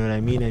situation, you know what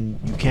I mean? And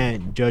you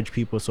can't judge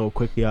people so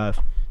quickly off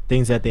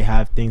things that they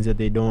have, things that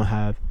they don't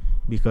have,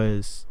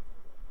 because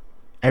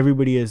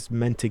everybody is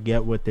meant to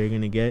get what they're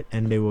gonna get,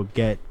 and they will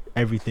get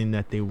everything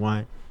that they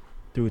want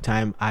through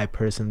time. I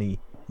personally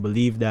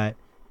believe that.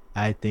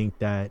 I think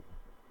that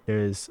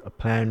there's a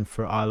plan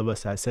for all of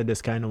us. I said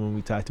this kind of when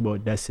we talked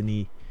about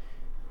destiny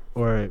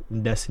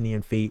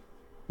and fate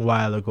a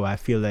while ago. I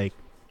feel like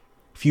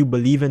if you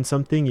believe in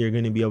something, you're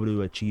going to be able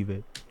to achieve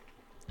it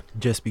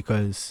just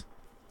because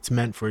it's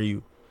meant for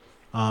you.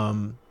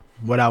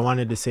 What I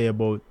wanted to say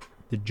about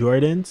the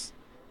Jordans,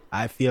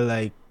 I feel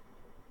like,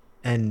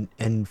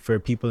 and for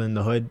people in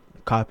the hood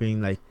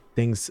copying like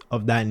things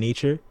of that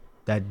nature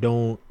that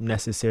don't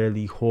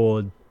necessarily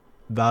hold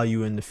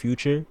value in the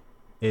future,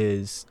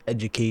 is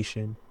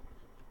education.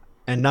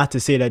 And not to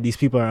say that these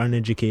people are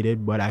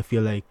uneducated, but I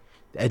feel like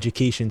the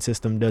education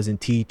system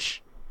doesn't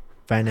teach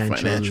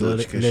financial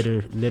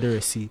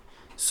literacy.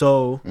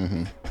 So,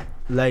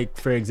 like,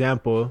 for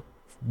example,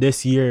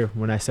 this year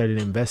when I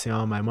started investing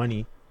all my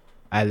money,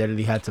 I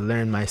literally had to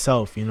learn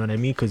myself, you know what I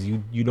mean? Because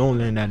you don't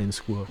learn that in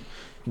school.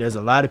 There's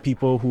a lot of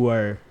people who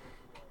are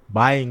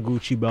buying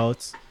Gucci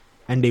belts,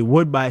 and they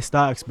would buy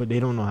stocks, but they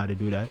don't know how to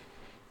do that.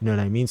 You know what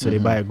I mean? So they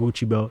buy a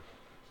Gucci belt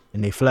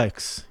and they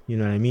flex, you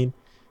know what I mean?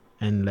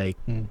 And like,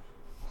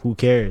 who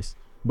cares?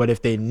 But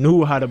if they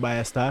knew how to buy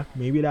a stock,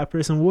 maybe that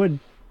person would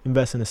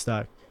invest in a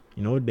stock.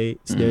 You know,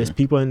 there's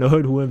people in the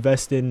hood who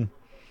invest in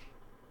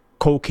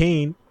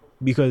cocaine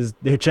because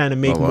they're trying to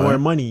make more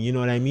money, you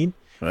know what I mean?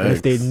 But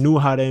if they knew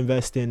how to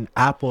invest in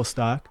Apple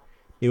stock,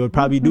 they would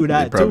probably do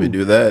that They probably too.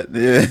 do that,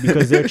 yeah.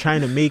 Because they're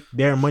trying to make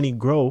their money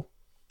grow,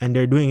 and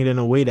they're doing it in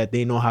a way that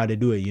they know how to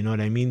do it, you know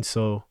what I mean?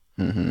 So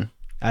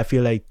I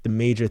feel like the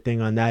major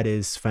thing on that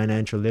is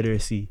financial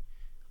literacy.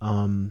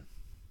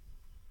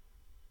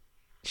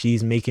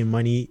 She's making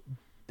money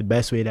the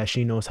best way that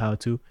she knows how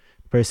to.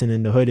 Person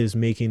in the hood is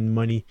making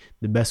money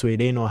the best way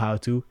they know how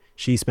to.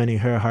 She's spending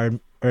her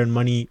hard-earned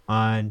money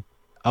on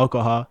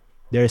alcohol.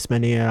 They're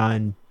spending it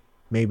on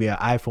maybe an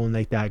iPhone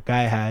like that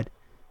guy had.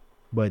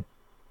 But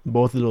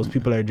both of those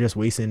people are just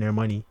wasting their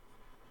money.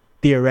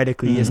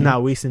 Theoretically, it's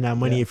not wasting that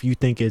money if you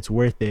think it's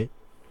worth it.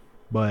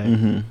 But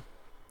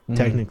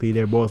technically,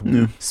 they're both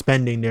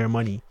spending their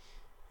money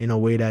in a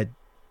way that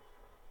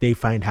they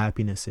find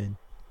happiness in.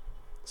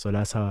 So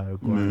that's how I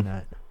would go on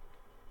that.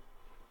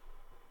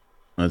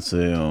 I'd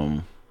say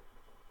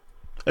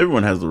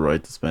everyone has the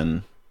right to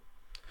spend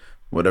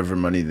whatever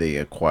money they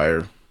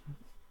acquire,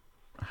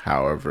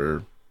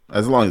 however,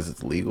 as long as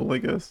it's legal, I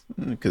guess.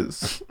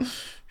 Because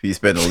if you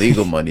spend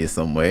illegal money in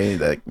some way,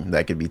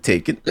 that could be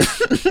taken.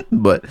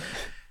 But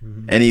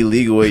any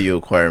legal way you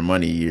acquire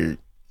money, you're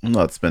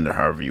not spending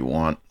however you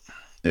want.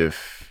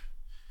 If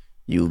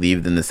you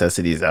leave the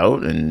necessities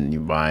out and you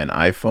buy an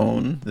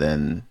iPhone,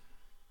 then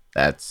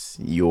that's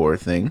your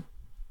thing.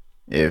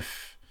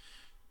 If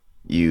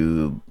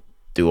you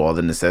do all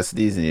the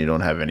necessities and you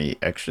don't have any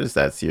extras,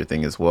 that's your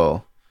thing as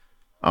well.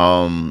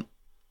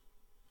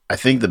 I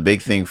think the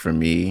big thing for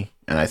me,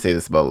 and I say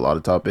this about a lot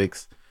of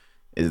topics,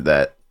 is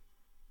that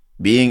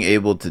being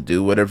able to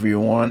do whatever you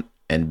want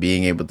and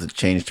being able to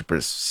change the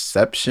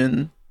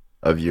perception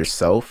of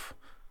yourself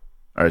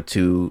are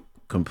two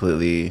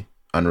completely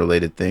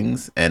unrelated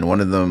things. And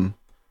one of them,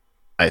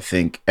 I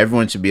think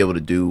everyone should be able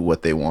to do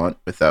what they want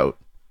without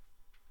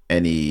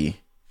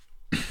any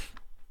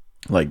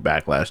like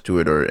backlash to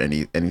it or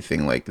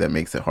anything like that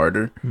makes it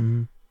harder.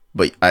 Mm-hmm.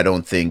 But I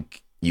don't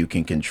think you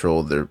can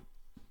control their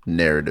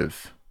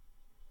narrative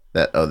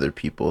that other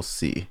people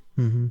see,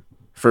 Mm-hmm.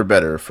 for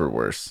better or for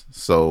worse.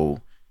 So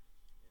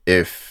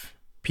if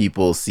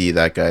people see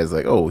that guy's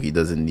like, oh, he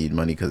doesn't need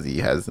money because he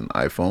has an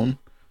iPhone,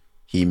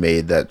 he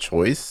made that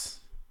choice.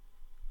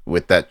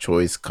 With that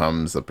choice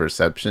comes a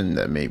perception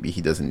that maybe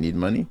he doesn't need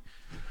money,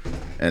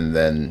 and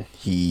then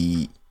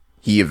he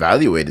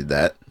evaluated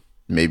that.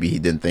 Maybe he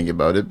didn't think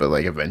about it, but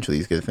like eventually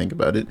he's gonna think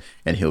about it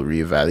and he'll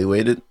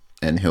reevaluate it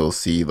and he'll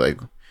see like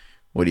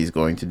what he's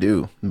going to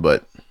do.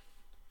 But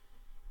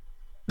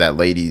that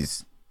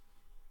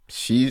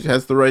she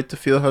has the right to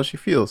feel how she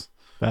feels.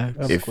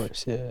 Facts. Of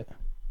course, yeah.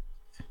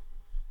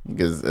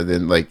 Because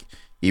then like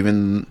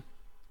even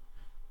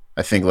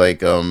I think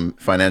like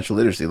financial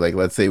literacy, like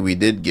let's say we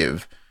did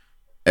give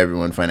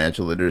everyone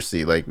financial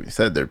literacy, like we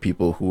said, there are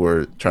people who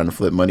are trying to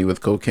flip money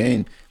with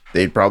cocaine.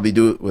 They'd probably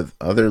do it with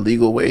other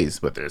legal ways,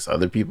 but there's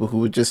other people who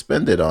would just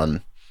spend it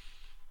on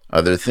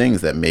other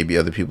things that maybe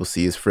other people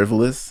see as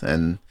frivolous,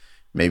 and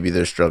maybe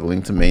they're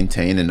struggling to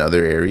maintain in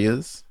other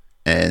areas.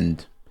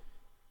 And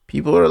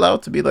people are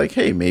allowed to be like,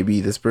 hey, maybe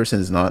this person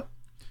is not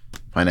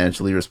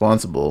financially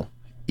responsible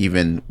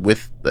even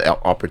with the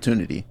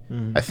opportunity.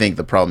 Mm-hmm. I think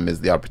the problem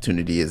is the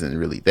opportunity isn't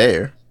really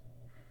there.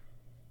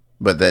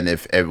 But then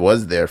if it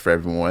was there for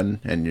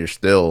everyone and you're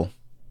still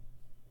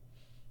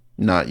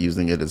not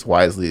using it as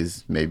wisely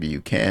as maybe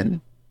you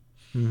can,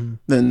 Mm-hmm.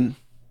 then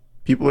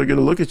people are going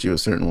to look at you a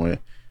certain way.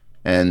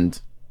 And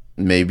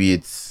maybe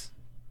it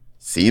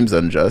seems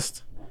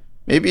unjust.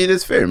 Maybe it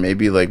is fair.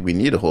 Maybe like we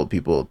need to hold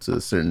people to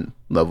a certain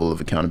level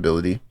of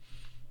accountability.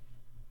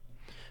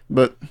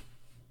 But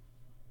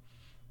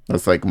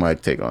that's like my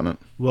take on it.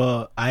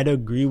 Well, I'd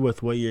agree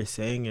with what you're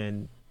saying,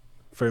 and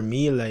for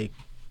me, like,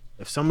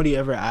 if somebody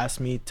ever asked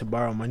me to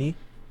borrow money,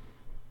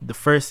 the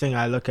first thing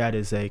I look at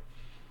is like,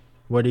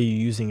 what are you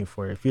using it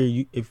for? If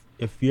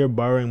you're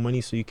borrowing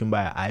money so you can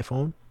buy an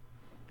iPhone,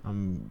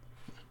 I'm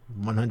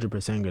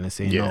 100% gonna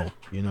say no.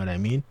 You know what I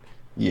mean?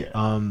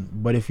 Yeah.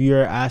 But if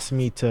you're asking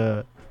me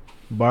to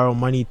borrow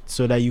money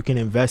so that you can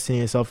invest in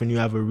yourself and you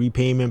have a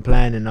repayment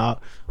plan and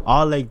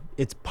all like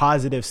it's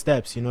positive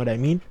steps, you know what I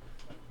mean?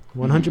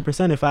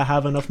 100%. If I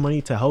have enough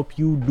money to help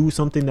you do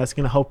something that's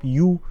gonna help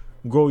you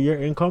grow your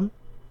income,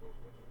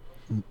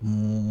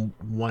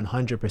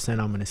 100%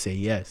 I'm gonna say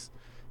yes.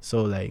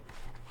 So like,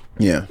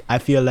 Yeah. I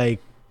feel like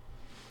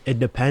it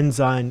depends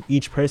on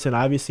each person.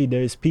 Obviously,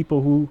 there's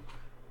people who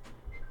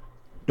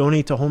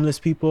donate to homeless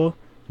people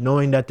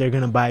knowing that they're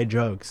gonna buy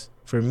drugs.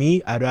 For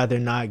me, I'd rather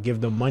not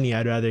give them money.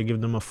 I'd rather give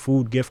them a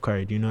food gift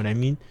card. You know what I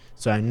mean?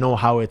 So I know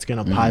how it's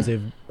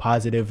gonna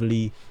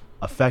positively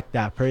affect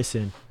that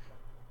person.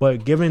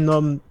 But giving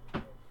them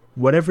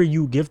whatever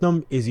you give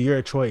them is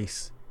your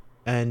choice,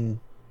 and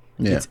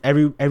it's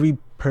every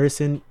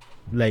person.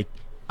 Like,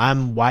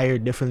 I'm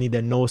wired differently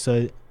than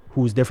Nosa,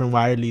 who's different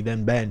wiredly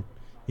than Ben.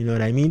 You know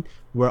what I mean?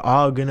 We're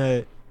all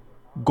gonna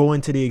go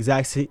into the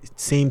exact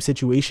same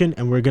situation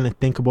and we're gonna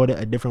think about it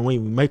a different way.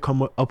 We might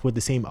come up with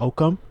the same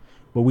outcome,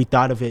 but we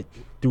thought of it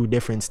through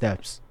different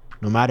steps.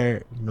 No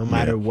matter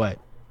what,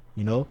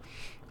 you know.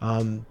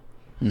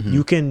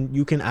 You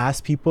can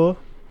ask people,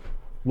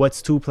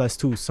 what's 2 +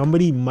 2?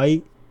 Somebody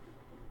might.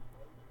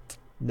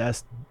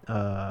 That's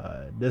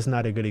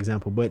not a good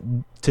example, but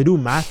to do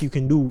math, you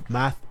can do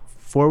math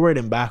forward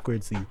and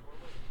backwardsly.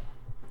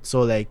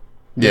 So like,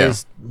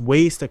 there's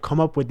ways to come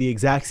up with the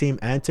exact same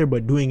answer,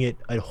 but doing it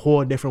a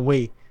whole different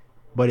way,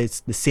 but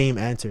it's the same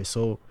answer.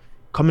 So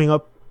coming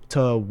up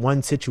to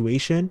one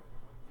situation,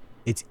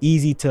 it's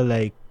easy to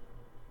like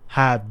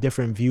have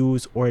different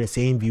views or the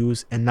same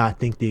views and not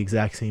think the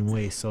exact same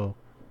way. So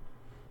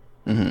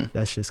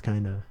that's just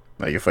kind of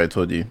like if I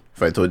told you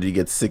to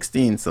get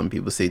 16, some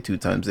people say 2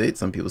 times 8,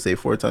 some people say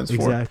 4 times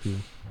 4. exactly.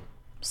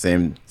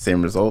 Same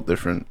result,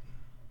 different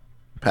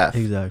path.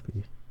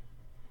 Exactly.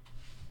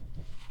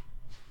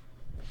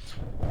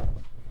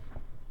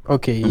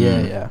 Okay,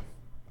 yeah.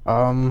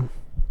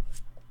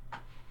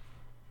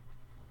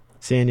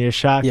 Saying you're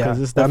shocked because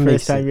this is the that makes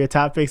first time sense. your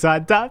topic's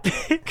on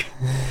topic.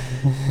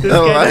 This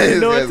No, guy I doesn't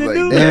know what was to like,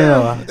 do.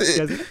 damn.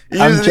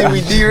 I'm Usually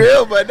we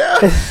derail by now.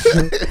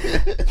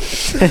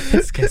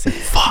 This guy's like,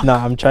 fuck. No,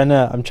 I'm trying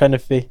to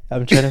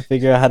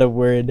figure out how to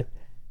word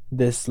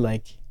this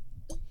like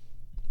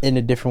in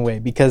a different way,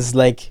 because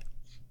like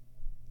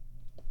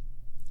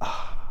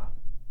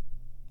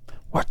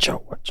watch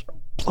out,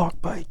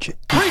 blocked by J.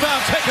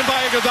 Rebound taken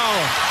by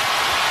Iguodala.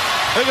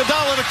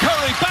 Iguodala to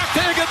Curry, back to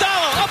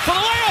Iguodala, up for the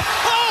layup.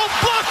 Oh,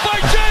 blocked by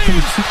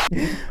James.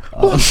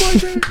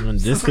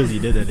 Just because you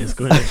did it, it's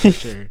going for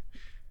sure.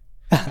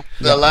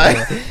 The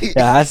lie.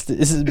 Yeah,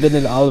 this has been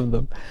in all of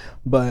them.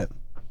 But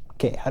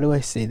okay, how do I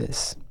say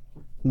this?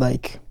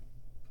 Like,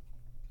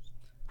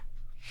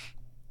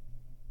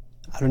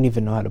 I don't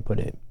even know how to put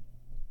it.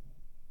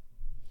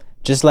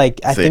 Just like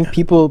I think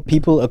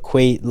people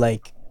equate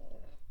like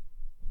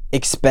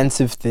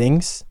expensive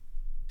things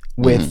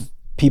with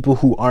people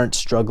who aren't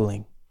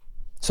struggling.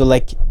 So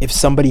like if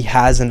somebody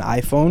has an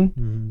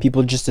iPhone,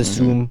 people just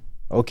assume,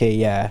 okay,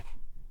 yeah,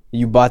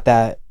 you bought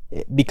that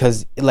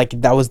because like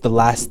that was the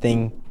last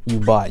thing you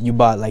bought. You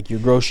bought like your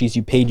groceries,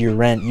 you paid your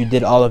rent, you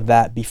did all of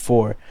that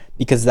before,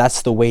 because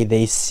that's the way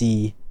they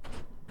see,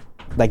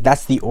 like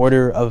that's the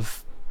order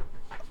of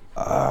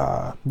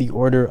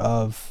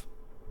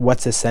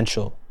what's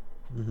essential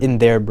in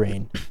their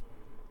brain.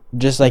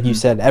 Just like you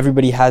said,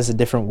 everybody has a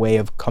different way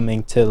of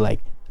coming to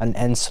like an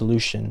end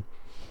solution,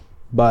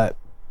 but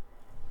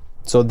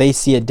so they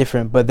see it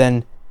different. But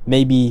then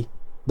maybe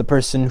the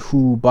person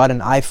who bought an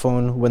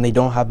iPhone when they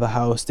don't have a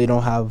house, they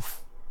don't have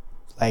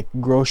like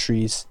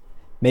groceries,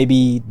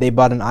 maybe they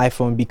bought an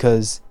iPhone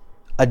because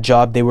a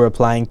job they were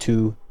applying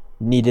to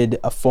needed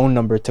a phone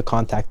number to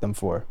contact them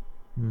for,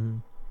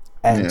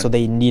 and so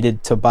they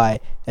needed to buy.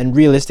 And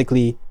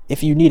realistically,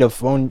 if you need a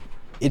phone,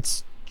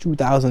 it's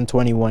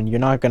 2021, you're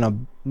not gonna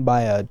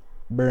buy a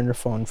burner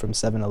phone from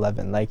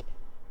 7-Eleven. Like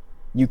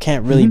you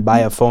can't really buy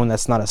a phone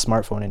that's not a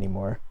smartphone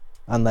anymore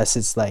unless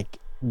it's like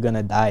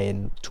gonna die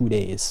in 2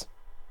 days.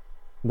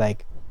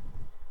 Like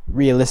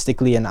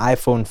realistically, an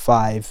iPhone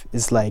 5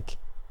 is like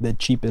the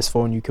cheapest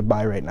phone you could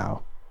buy right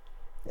now.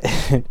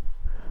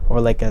 Or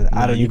like a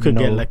You could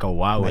get like a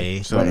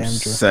Huawei. Some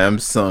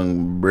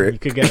Samsung brick. You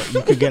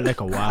could get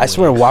like a Huawei. I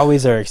swear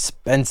Huawei's are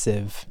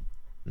expensive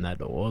Not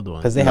the old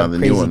one. because they have the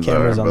crazy new ones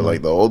cameras are, on but them.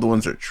 like the old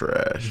ones are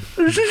trash.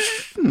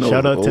 No,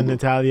 Shout the out to old-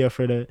 Natalia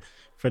for the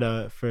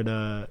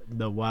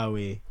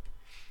Huawei.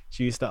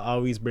 She used to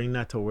always bring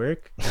that to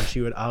work, and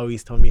she would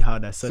always tell me how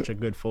that's such a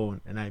good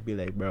phone, and I'd be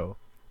like, bro,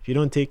 if you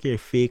don't take your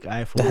fake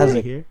iPhone has right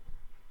a- here,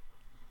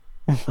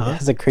 It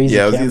has a crazy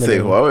Yeah, I was camera. gonna say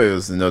though. Huawei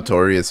was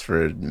notorious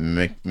for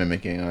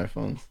mimicking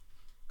iPhones.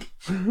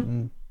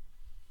 I'm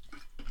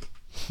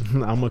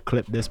gonna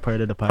clip this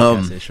part of the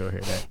podcast and show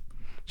her that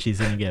she's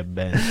gonna get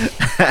banned.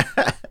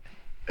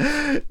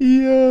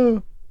 Yeah,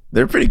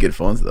 they're pretty good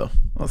phones though.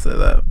 I'll say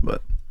that,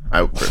 but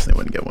I personally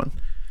wouldn't get one.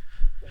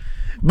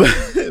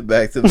 But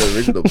back to the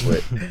original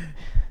point.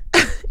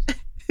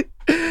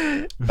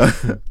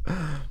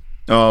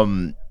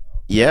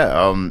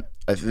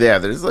 Yeah,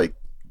 there's like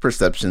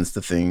perceptions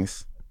to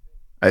things.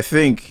 I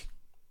think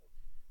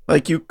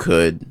like you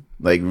could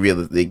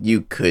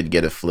you could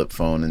get a flip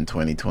phone in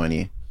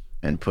 2020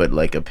 and put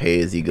like a pay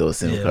as you go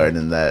SIM card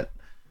in that.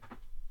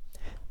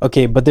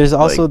 Okay, but there's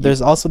also Like,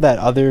 there's also that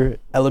other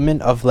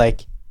element of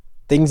like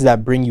things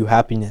that bring you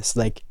happiness.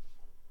 Like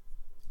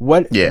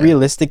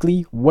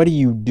realistically, what do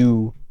you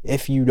do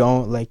if you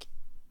don't like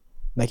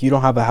you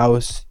don't have a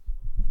house,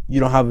 you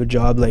don't have a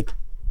job, like,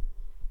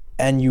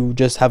 and you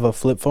just have a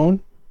flip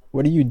phone?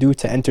 What do you do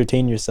to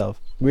entertain yourself?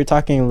 We're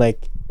talking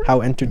like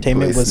how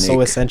entertainment Play was so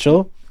Snake.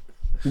 essential.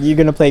 You're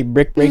gonna play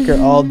Brick Breaker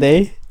all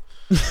day?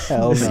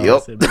 Hell no.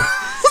 Yup.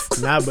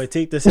 Nah, but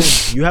take this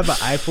in. You have an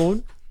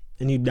iPhone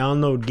and you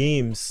download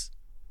games,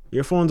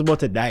 your phone's about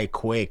to die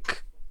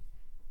quick.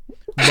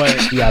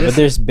 But Yeah, but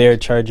there's bare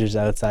chargers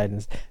outside.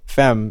 And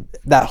fam,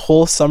 that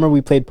whole summer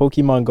we played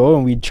Pokemon Go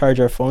and we'd charge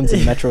our phones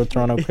in Metro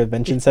Toronto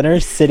Convention Center,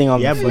 sitting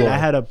on yeah, the floor. but I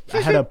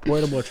had a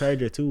portable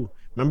charger too.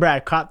 Remember I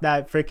caught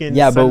that freaking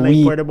Yeah, but Sunlight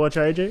we- portable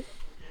charger?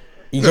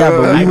 Yeah,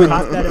 but I we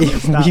caught that and we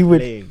would, stopped we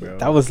would. playing, bro.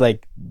 That was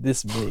like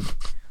this big.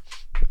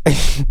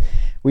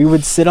 We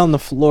would sit on the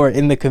floor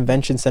in the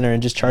convention center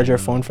and just charge our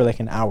phone for like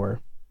an hour.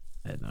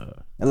 I know.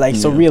 Like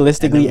so, And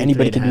realistically, then we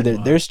anybody played can do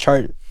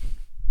that.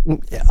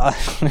 handball.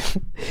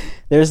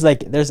 There's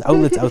there's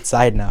outlets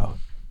outside now.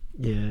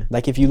 Yeah.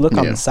 Like if you look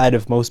on Yeah. the side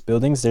of most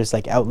buildings, there's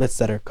like outlets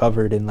that are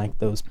covered in like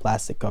those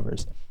plastic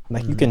covers.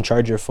 Like you can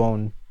charge your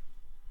phone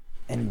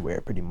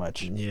anywhere pretty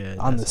much. Yeah.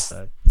 On the that's a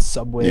fact.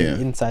 subway, Yeah.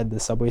 inside the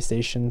subway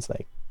stations,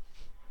 like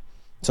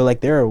so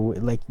like there are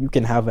like you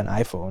can have an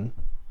iPhone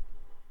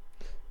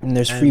and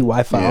there's free And-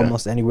 Wi-Fi Yeah.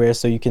 almost anywhere,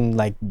 so you can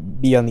like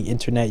be on the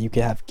internet, you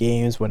can have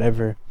games,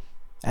 whatever,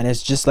 and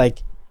it's just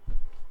like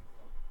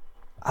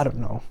I don't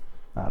know,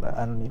 I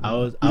don't even I know.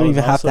 was- You I don't was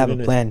even have to also have a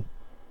gonna- plan.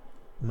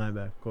 My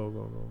bad.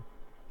 Go.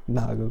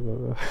 Nah,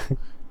 go.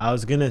 I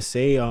was gonna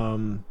say,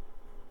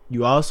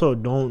 you also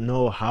don't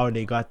know how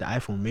they got the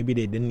iPhone. Maybe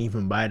they didn't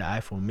even buy the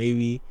iPhone.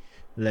 Maybe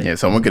like Yeah,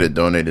 someone could have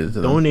donated to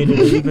them. donated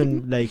or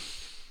even like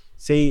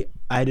say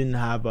I didn't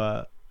have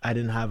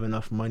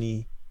enough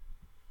money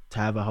to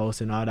have a house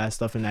and all that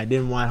stuff, and I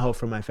didn't want help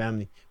from my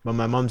family. But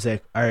my mom's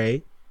like, all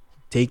right,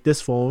 take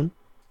this phone.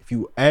 If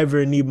you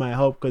ever need my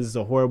help because it's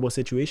a horrible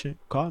situation,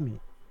 call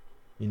me.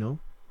 You know?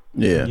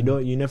 Yeah.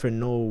 You never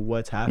know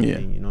what's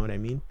happening, you know what I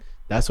mean?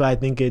 That's why I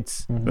think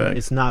it's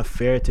not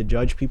fair to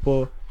judge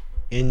people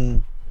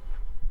in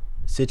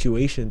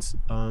situations.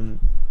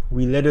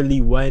 We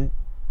literally went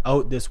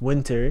out this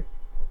winter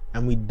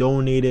and we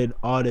donated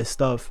all this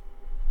stuff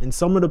And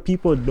some of the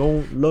people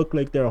don't look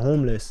like they're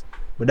homeless,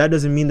 but that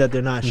doesn't mean that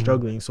they're not Mm-hmm.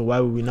 struggling. So why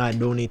would we not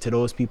donate to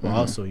those people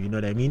also? You know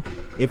what I mean?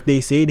 If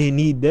they say they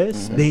need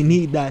this, Mm-hmm. they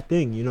need that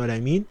thing. You know what I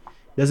mean?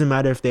 Doesn't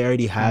matter if they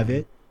already have Mm-hmm.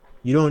 it.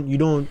 You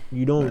don't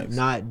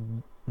Nice.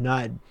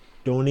 not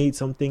donate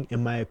something,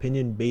 in my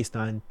opinion, based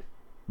on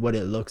what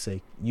it looks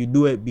like. You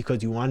do it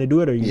because you want to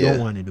do it or you Yeah.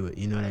 don't want to do it.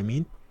 You know what I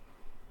mean?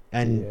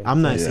 And Yeah,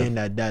 I'm not yeah. saying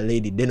that that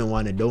lady didn't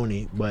want to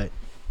donate, but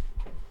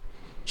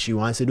she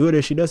wants to do it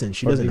or she doesn't.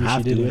 She Or doesn't maybe she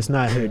have to. didn't. It's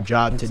not her Yeah,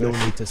 job to exactly.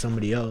 donate to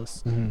somebody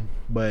else. Mhm.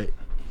 But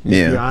if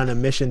you're Yeah. on a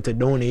mission to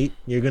donate,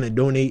 you're gonna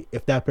donate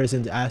if that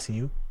person's asking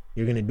you.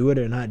 You're gonna do it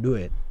or not do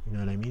it. You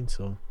know what I mean?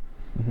 So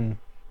Mhm.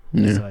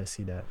 that's Yeah. how I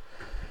see that.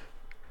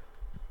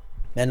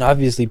 And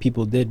obviously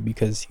people did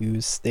because he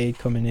was stayed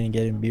coming in and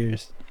getting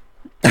beers.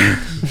 You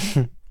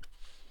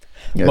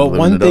guys But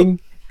living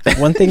it up.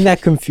 one thing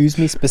that confused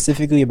me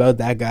specifically about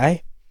that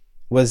guy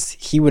was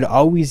he would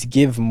always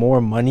give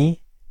more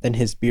money than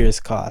his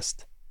beers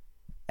cost.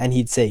 And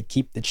he'd say,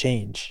 keep the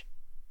change.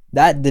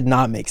 That did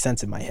not make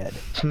sense in my head.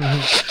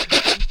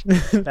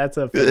 That's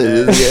a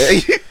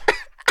finesse. Yeah.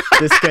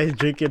 This guy's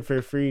drinking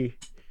for free.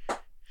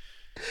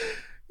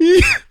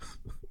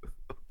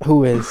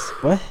 Who is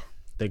what?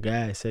 The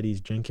guy said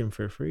he's drinking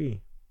for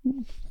free.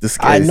 This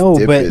I guy's know,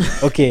 dipping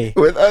but okay.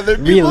 with other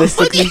people's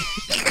Realistically,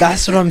 money.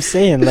 that's what I'm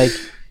saying. Like,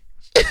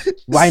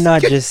 why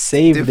not just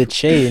save the different.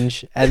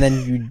 change and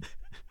then you?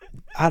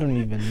 I don't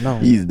even know.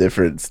 He's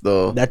different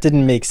still. That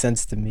didn't make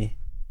sense to me.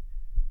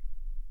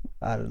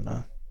 I don't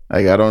know.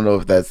 Like, I don't know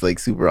if that's like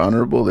super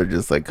honorable or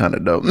just like kind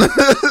of dumb.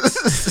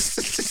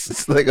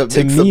 It's like a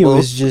To mix me, it of both.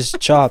 was just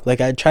chopped.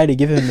 Like I tried to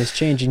give him his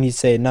change, and he'd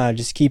say, "Nah,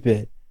 just keep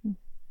it."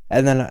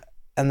 And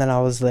then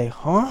I was like,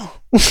 "Huh?"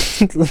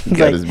 He got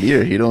Like, his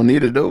beer. He don't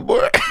need it no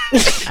more.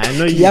 I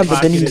know you. Yeah,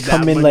 but then he'd pocketed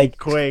come that in money like-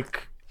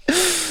 quick.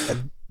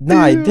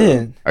 nah, I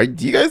didn't.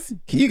 Do you guys?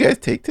 Can you guys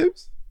take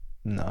tips?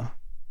 No,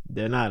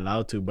 They're not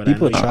allowed to, but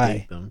People I know you try.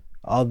 take them.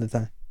 all the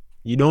time.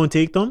 You don't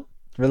take them?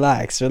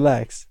 Relax.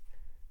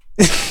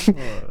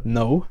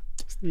 No,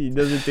 He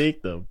doesn't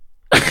take them.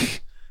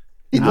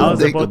 He I doesn't was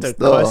take about them to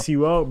still. cuss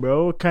you out,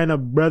 bro. What kind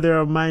of brother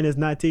of mine is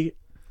not taking?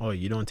 Oh,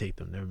 you don't take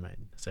them. Never mind.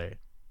 Sorry.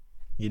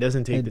 He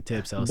doesn't take I the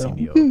tips, don't.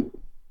 LCBO.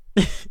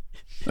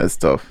 That's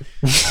tough.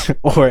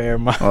 or air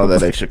miles. All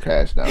that extra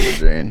cash down the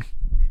drain.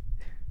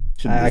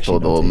 Should I have just actually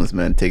told the don't take- homeless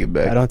man take it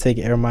back. I don't take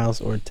air miles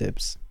or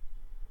tips.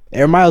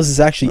 Air miles is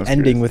actually That's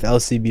ending crazy. with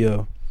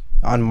LCBO.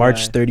 On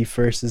March Why?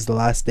 31st is the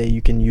last day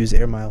you can use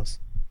air miles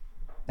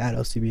at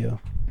LCBO.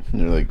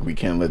 They're like, we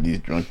can't let these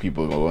drunk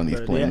people go on these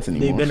Bro, planes they've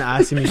anymore. been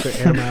asking me for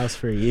air miles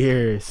for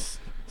years.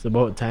 It's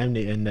about time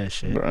they end that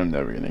shit. Bro, I'm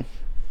never getting.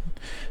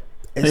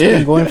 It's Yeah.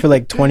 been going for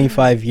like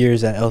 25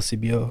 years at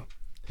LCBO.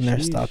 And they're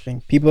Sheesh.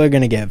 stopping. People are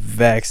going to get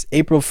vexed.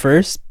 April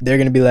 1st, they're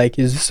going to be like,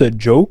 is this a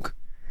joke?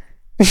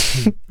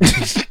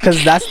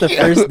 Because that's the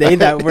first day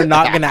that we're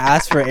not going to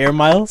ask for air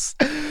miles.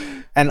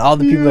 And all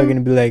the people are going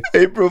to be like,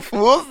 April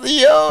Fool's,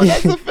 yo,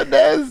 that's a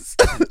finesse.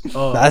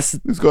 Oh, that's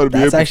It's gotta be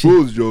That's April actually-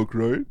 Fool's joke,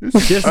 right?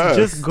 It's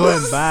just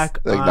going back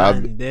Like,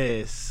 on nah,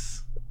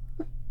 this.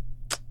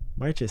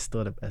 March is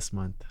still the best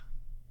month.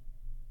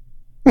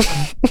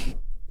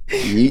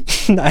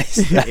 yeet.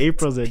 nice.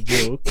 April's a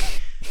joke.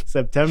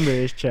 September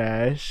is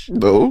trash.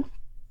 No.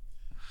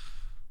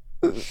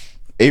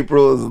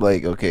 April is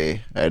like,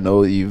 okay, I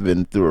know you've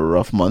been through a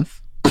rough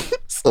month.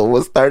 So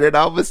we'll start it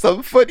out with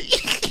something funny.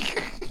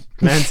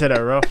 Man said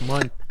a rough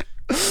month.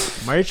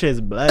 March is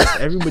blessed.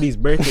 Everybody's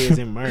birthday is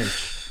in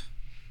March.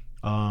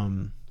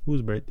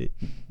 Whose birthday?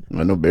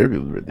 I know Bear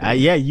People's birthday.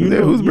 Yeah, you Yeah,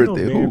 know whose you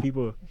birthday? know Bear Who?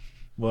 people.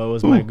 Well, it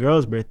was Who? my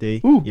girl's birthday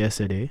Who?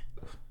 yesterday.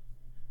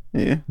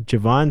 Yeah,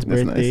 Javon's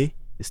That's birthday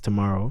is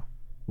tomorrow.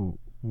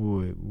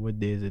 What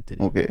day is it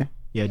today? okay.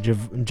 Yeah,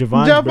 Javon's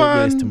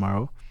birthday is Javon.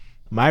 tomorrow.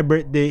 My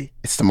birthday.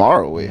 It's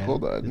tomorrow. Wait, yeah,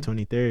 hold the on.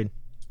 23rd.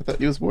 I thought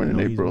he was born in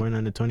No, he's April. born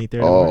on the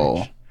 23rd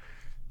Oh.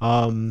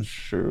 of March.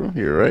 Sure,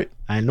 you're right.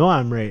 I know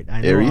I'm right.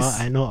 Aries?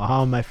 I know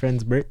all my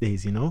friends'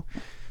 birthdays. You know.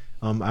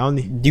 I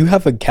only. Do you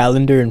have a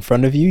calendar in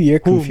front of you? You're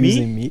Who, me?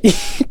 confusing me.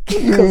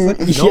 No,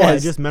 yes. I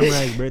just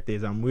memorize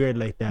birthdays. I'm weird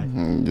like that.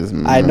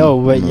 I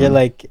know, but you're mm.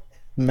 like,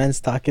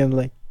 man's talking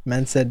like,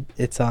 man said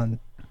it's on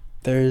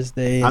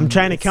Thursday. I'm and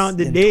trying to it's count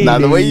the in days. Nah,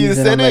 the way you and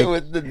said I'm it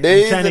like, with the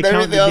days trying and to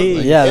count everything, the I was days.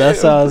 like, yeah,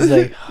 that's why I damn. was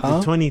like, The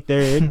huh?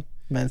 23rd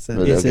Man said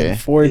But it's okay. in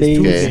 4 is days.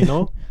 Tuesday. Okay.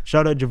 No,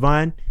 shout out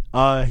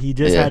Javon. He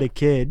just Yeah. had a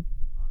kid.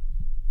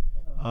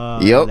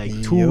 Yup. Like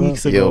 2 Yup.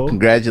 weeks ago. Yo,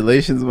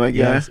 congratulations, my guy.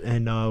 Yes,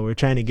 and we're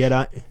trying to get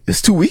on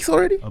It's 2 weeks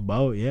already?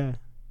 about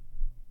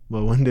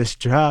But when this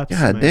drops,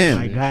 God damn.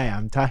 my guy,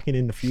 I'm talking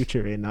in the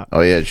future right now.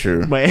 Oh, yeah,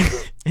 true. But True,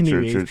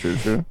 anyways,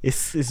 true.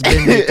 it's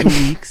been like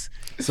 2 weeks,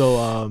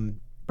 so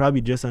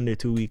probably just under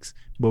 2 weeks.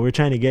 But we're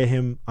trying to get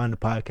him on the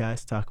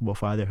podcast, talk about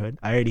fatherhood.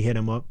 I already hit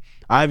him up.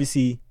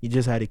 Obviously, he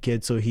just had a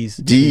kid, so he's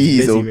Jeez,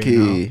 busy right okay.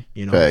 now,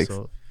 you know. Facts.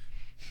 So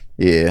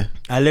Yeah.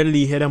 I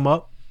literally hit him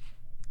up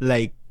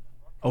like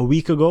a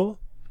week ago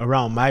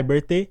around my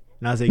birthday,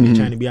 and I was like, "You Mhm.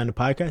 trying to be on the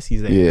podcast?"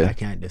 He's like, Yeah. "I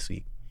can't this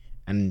week."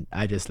 And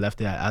I just left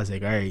it. I was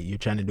like, all right, you're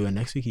trying to do it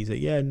next week? He's like,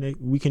 yeah,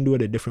 we can do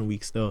it a different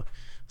week still.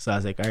 So I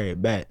was like, all right,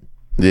 bet.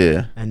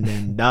 Yeah. And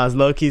then that was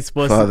low-key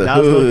supposed to...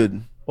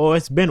 Fatherhood. Oh,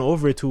 it's been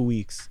over 2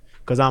 weeks.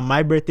 Because on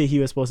my birthday, he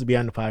was supposed to be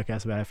on the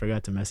podcast, but I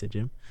forgot to message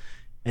him.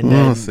 And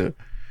then,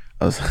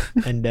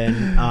 and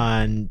then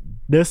on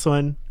this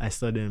one, I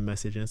still didn't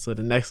message him. So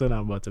the next one,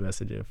 I'm about to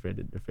message him for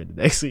the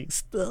next week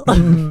still.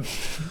 I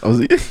was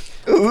like,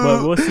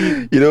 But we'll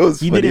see. You know what's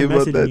He funny didn't about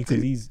message that me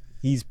because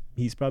too?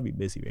 he's probably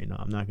busy right now.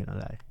 I'm not gonna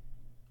lie.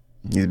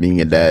 He's being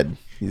a dad.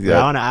 But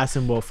I want to ask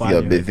him about He's got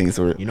big fatherhood. things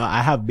for it. You know,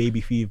 I have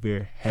baby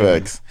fever heavy.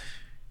 Facts.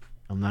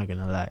 I'm not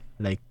gonna lie.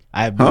 Like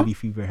I have baby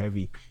fever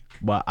heavy,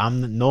 but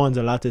no one's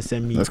allowed to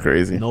send me. That's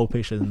crazy. No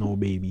pictures, no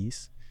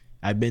babies.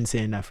 I've been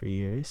saying that for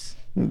years.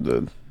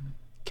 Dude.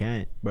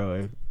 Can't,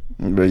 bro.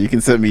 Bro, you can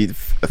send me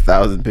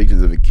 1,000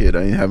 pictures of a kid.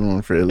 I ain't having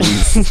one for at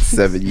least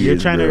 7 years. You're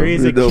trying bro. to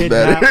raise a It don't kid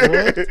matter.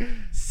 that old?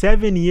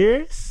 7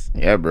 years?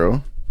 Yeah,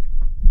 bro.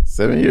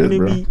 7 You're years, gonna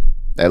bro. be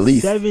At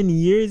least 7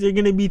 years. You're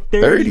gonna be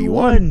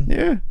 31.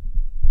 Yeah.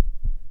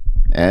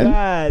 And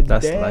God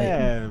That's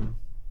damn.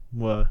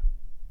 Well,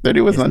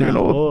 30 was it's not even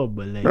not old. old,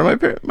 but like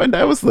Bro, my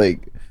dad was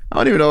like, I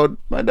don't even know.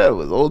 My dad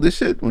was old as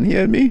shit when he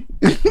had me.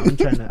 I'm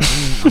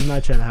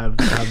not trying to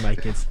have my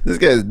kids. This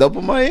guy's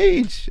double my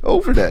age.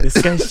 Over that.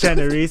 This guy's trying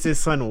to raise his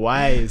son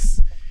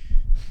wise.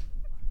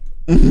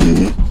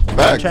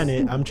 Facts.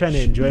 I'm trying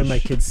to enjoy my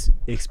kids'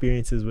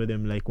 experiences with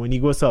him. Like when he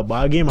goes to a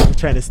ball game, I'm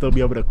trying to still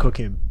be able to cook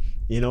him.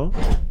 You know,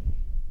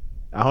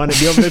 I want to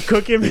be able to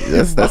cook him.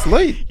 That's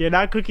late. You're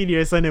not cooking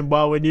your son in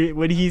ball when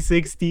he's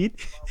 16.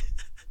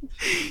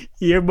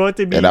 You're about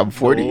to be. And I'm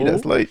 40. No.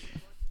 That's late.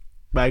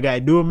 My guy,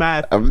 do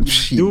math.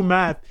 Do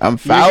math. I'm You're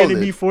fouling. gonna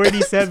be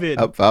 47.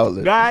 I'm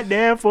fouling.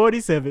 Goddamn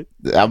 47.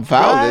 I'm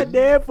fouling.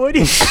 Goddamn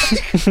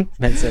 47.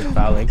 Man said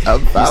fouling.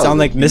 I'm You fouling. sound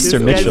like This Mr.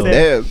 guy Mitchell.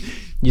 said- Damn.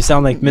 You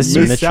sound like Mr.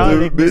 You Mitchell.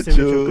 sound like Mr. Mitchell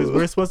because Mitchell.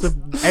 we're supposed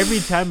to. Every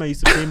time I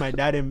used to play my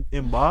dad in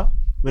ball,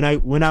 when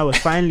I was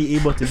finally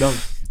able to dunk,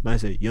 man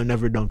said, "You'll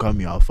never dunk on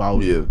me. I'll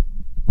foul you."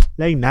 Yeah.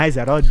 Like nice,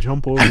 I'll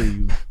jump over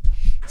you.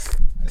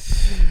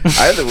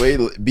 Either way,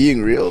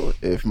 being real,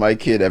 if my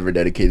kid ever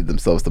dedicated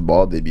themselves to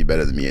ball, they'd be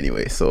better than me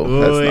anyway. So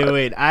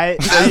Wait. I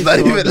That's not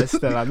sold even- this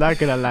still. I'm not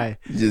gonna lie.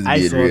 just I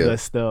being sold real.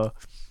 this still.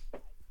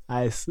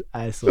 I sold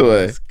Why?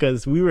 this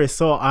because we were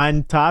so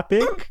on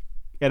topic,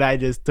 and I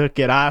just took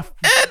it off.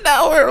 And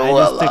now we're I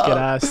well just took it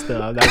off. off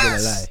still. I'm not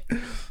gonna lie.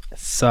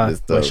 So It's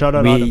But dope. shout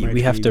out all the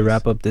we have to Marquis.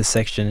 wrap up this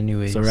section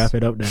anyways. So wrap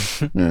it up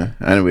then.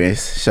 Yeah.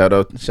 Anyways, shout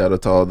out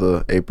to all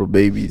the April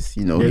babies.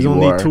 You know There's who you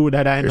only are. 2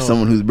 that I There's know.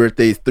 someone whose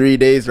birthday is 3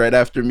 days right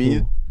after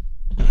me.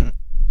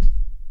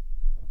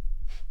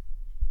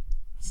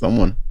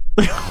 Someone.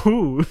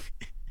 Who?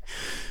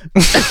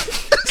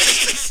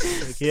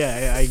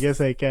 Yeah, I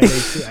guess I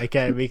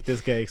can't make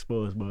this guy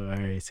exposed, but all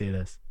right, say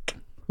this.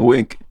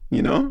 Wink.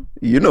 You know.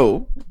 You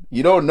don't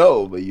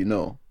know, but you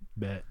know.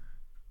 Bet.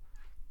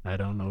 I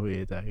don't know who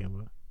you're talking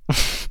about.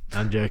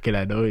 I'm joking.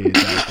 I know who you're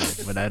talking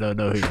about, but I don't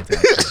know who you're talking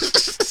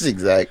about.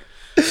 Exactly.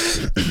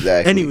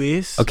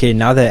 Anyways, Okay,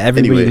 now that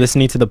everybody Anyway.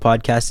 listening to the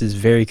podcast is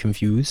very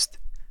confused,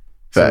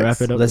 so Facts.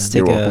 wrap it up. let's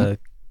then. take You're a welcome.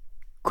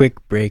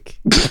 quick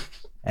break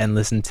and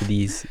listen to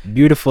these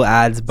beautiful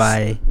ads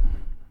by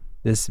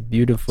this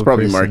beautiful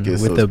probably person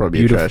Marcus, so with it's a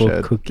probably a trash beautiful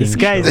ad. cooking This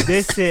guy's show.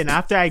 dissing.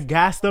 After I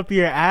gassed up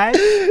your ad,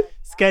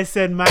 this guy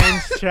said mine's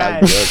I'm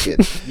trash.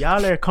 joking.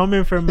 Y'all are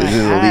coming for my This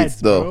is elite ads,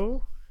 stuff.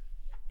 bro.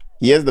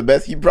 He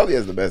probably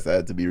has the best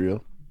ad, to be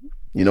real.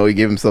 You know, he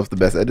gave himself the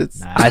best edits.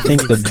 Nah, I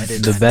think edit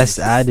the my best edits.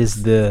 ad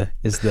is the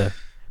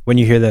when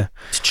you hear the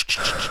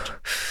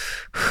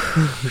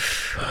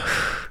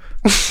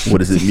What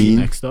does it mean?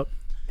 Next up.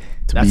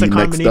 to That's be a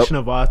next combination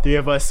up? of all 3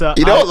 of us. So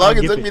You know how I'll long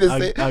it give took me to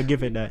say- I'll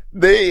give it that.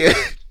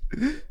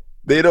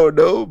 They don't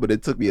know, but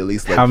it took me at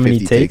least like How many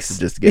 50 takes takes? to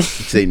just get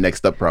to say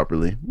next up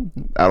properly.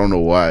 I don't know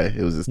why.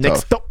 It was just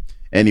Next tough. up.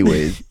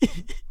 Anyways.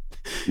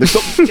 Next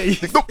up.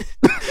 Next up.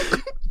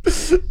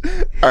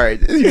 All right,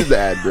 here's the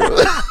ad, bro.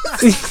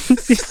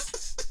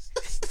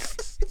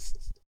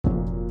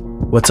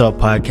 What's up,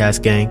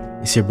 podcast gang?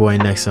 It's your boy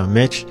Next Up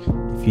Mitch.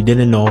 If you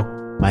didn't know,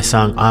 my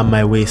song On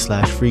My Way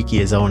 /Freaky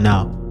is out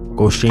now.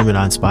 Go stream it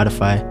on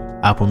Spotify,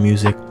 Apple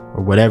Music,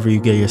 or whatever you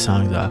get your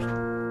songs off.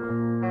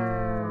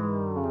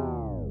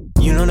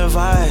 You know the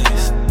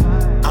vibes.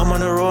 I'm on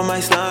the road, my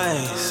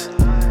slides.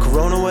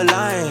 Corona with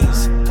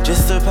lines,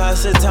 just to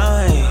pass the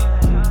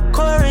time.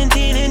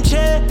 Quarantine and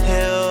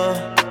chill.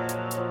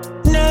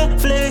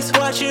 Netflix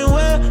watching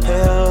well.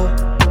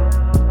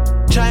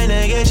 Trying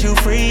to get you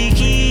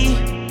freaky.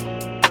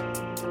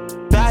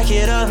 Back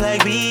it up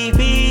like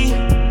BP.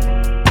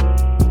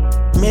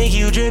 Make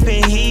you drip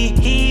in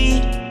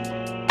heat.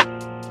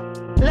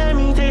 Let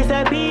me taste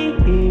that beat.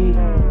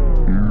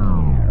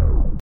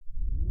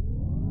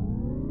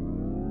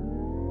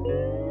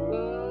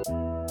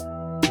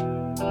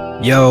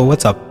 Yo,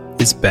 what's up?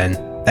 It's Ben.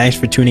 Thanks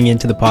for tuning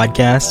into the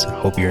podcast.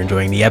 Hope you're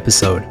enjoying the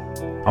episode.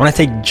 I want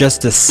to take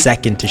just a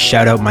second to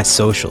shout out my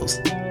socials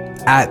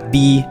at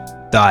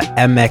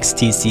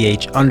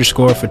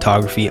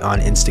b.mxtch_photography on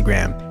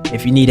Instagram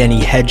If you need any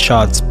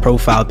headshots,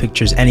 profile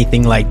pictures,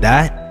 anything like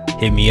that,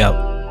 hit me up.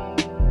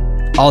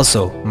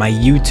 Also, my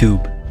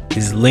YouTube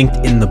is linked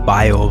in the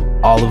bio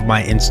of all of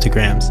my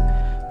Instagrams.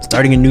 I'm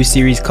starting a new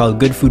series called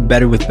Good Food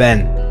Better with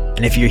Ben.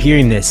 And if you're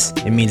hearing this,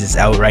 it means it's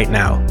out right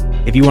now.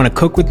 If you want to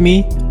cook with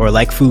me or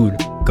like food,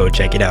 go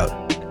check it out.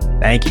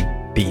 Thank you.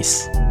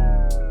 Peace.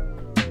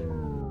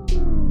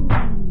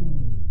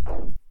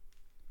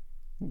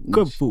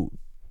 Good food,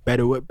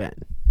 better with Ben.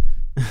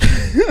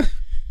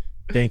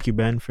 Thank you,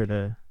 Ben, for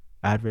the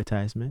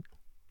advertisement.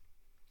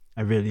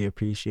 I really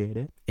appreciate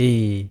it.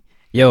 Hey,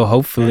 yo,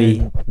 hopefully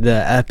And- the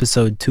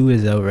episode 2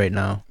 is out right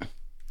now.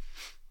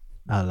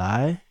 A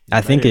lie?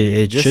 I think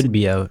it Just- should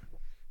be out.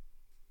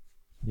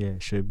 Yeah,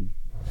 it should be.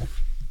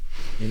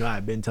 You know,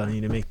 I've been telling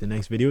you to make the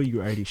next video.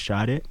 You already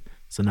shot it,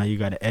 so now you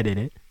gotta edit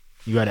it.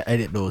 You gotta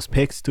edit those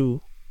pics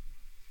too.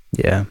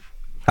 Yeah.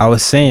 I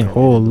was saying, Yeah,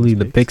 holy, those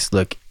the pics. pics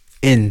look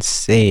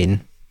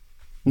insane.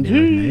 They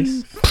look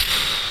nice.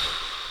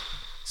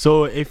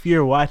 So if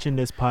you're watching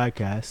this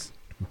podcast,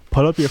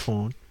 pull up your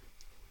phone,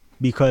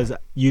 because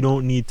you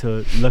don't need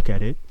to look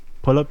at it.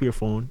 Pull up your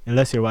phone,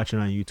 unless you're watching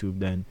on YouTube.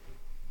 Then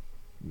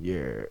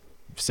you're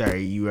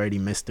sorry, you already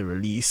missed the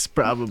release.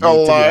 Probably, to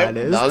be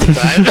honest. Long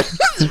time.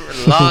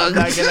 I'm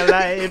not gonna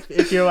lie.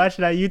 If you're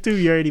watching on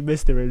YouTube, you already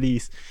missed the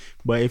release.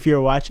 But if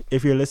you're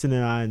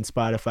listening on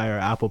Spotify or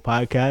Apple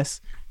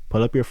Podcasts,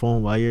 pull up your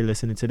phone while you're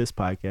listening to this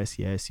podcast.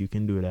 Yes, you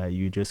can do that.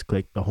 You just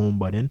click the home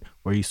button,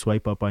 or you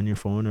swipe up on your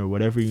phone, or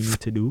whatever you need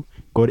to do.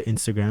 Go to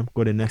Instagram,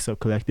 go to Next Up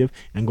Collective,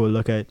 and go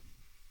look at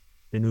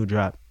the new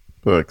drop.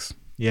 Books.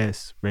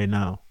 Yes, right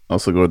now.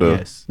 Also go to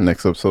Yes.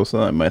 Next Up Sosa.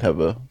 I might have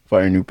a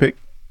fire new pick.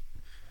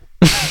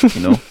 You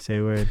know, Say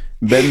a word.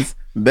 Ben's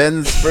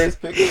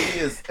first pick of me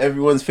is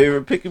everyone's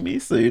favorite pick of me.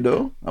 So you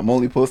know, I'm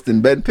only posting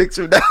Ben pics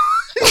from now.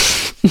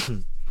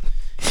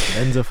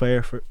 Ben's a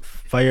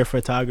fire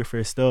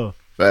photographer still.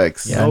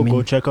 Facts. Yeah, So I mean-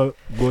 go check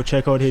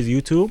out his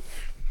YouTube,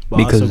 but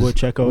Because- also go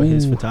check out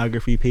his Ooh.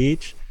 photography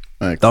page.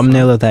 Facts.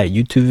 Thumbnail of that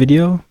YouTube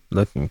video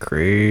looking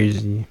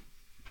crazy.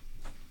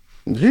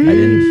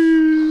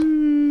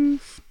 Jeez.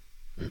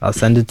 I'll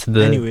send it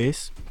to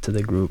Anyways,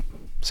 the group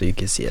so you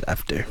can see it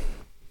after.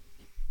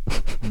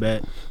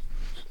 bet.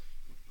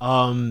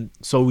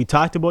 So we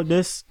talked about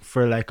this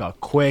for like a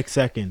quick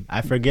second.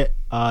 I forget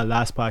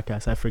last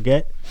podcast. I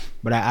forget,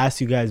 but I asked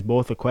you guys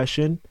both a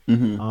question.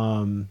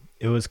 Mhm.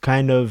 It was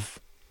kind of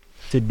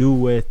to do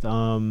with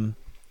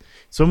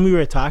so when we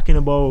were talking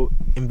about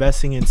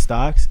investing in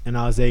stocks, and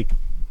I was like,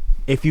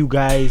 if you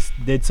guys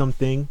did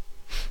something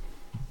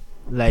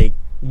like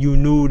you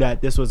knew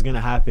that this was gonna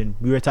happen.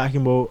 We were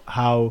talking about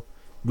how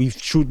we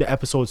shoot the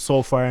episode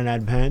so far in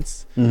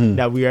advance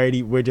that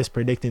we're just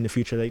predicting the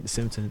future like the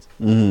Simpsons.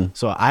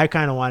 So I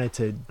kind of wanted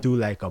to do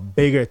like a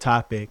bigger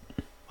topic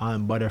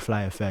on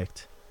butterfly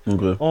effect.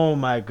 Okay. Oh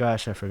my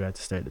gosh, I forgot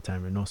to start the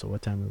timer. No, so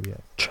what time are we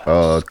at?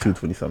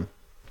 2:27.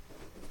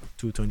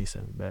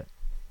 2:27. Bet.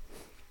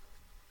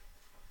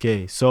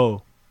 Okay,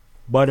 so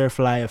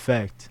butterfly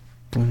effect.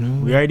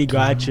 We already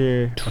got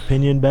your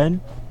opinion,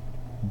 Ben.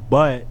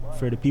 But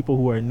for the people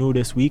who are new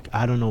this week,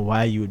 I don't know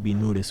why you would be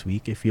new this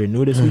week. If you're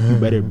new this week, you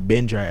better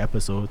binge our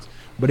episodes.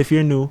 But if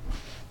you're new,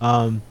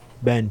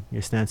 Ben,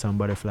 your stance on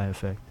butterfly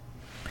effect.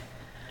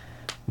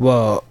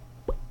 Well,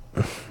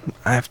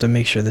 I have to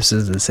make sure this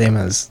is the same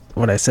as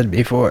what I said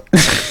before.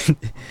 I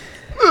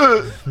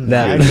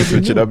that, could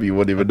Switch it up, you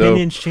won't even know.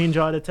 Opinions change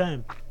all the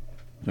time.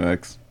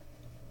 Facts.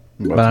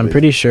 but I'm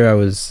pretty sure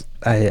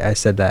I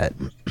said that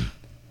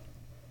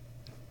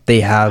they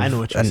have I know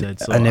what you said,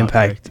 so an I'll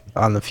impact correct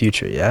on the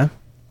future. Yeah.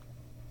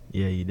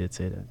 Yeah, you did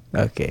say that.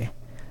 Okay.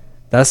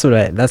 That's what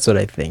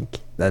I think.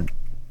 That.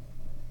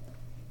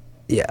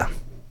 Yeah.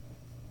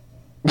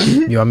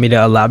 You want me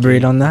to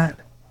elaborate on that,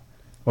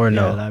 or Yeah,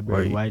 no?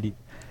 elaborate. Or- Why do you,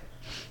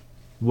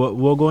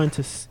 we'll go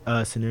into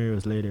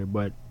scenarios later,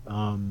 but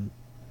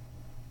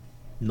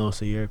no,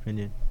 so your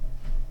opinion.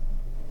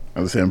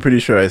 I was saying, I'm pretty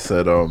sure I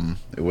said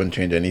it wouldn't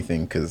change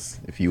anything because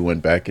if you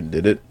went back and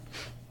did it,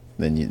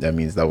 then that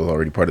means that was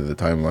already part of the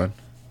timeline.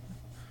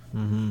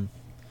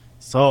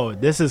 So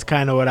this is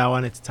kind of what I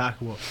wanted to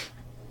talk about.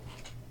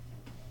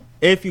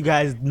 If you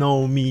guys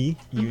know me,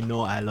 you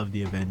know I love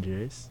the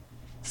Avengers.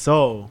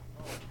 So,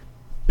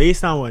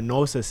 based on what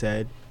Nosa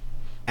said,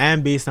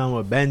 and based on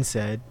what Ben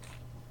said,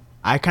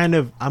 I'm kind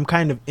of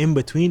in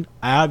between.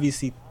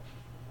 That's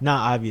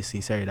not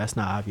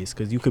obvious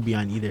because you could be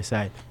on either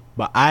side.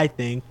 But I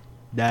think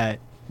that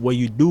what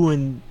you do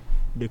in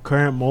the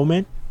current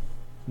moment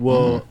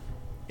will,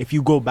 if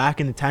you go back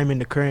in the time in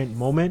the current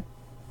moment,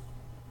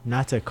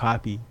 not to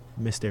copy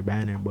Mr.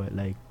 Banner, but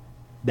like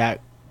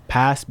that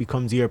past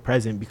becomes your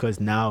present because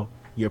now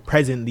you're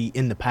presently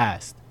in the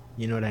past.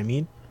 You know what I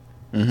mean?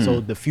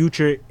 So the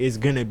future is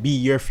gonna be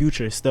your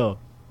future still.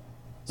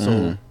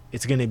 So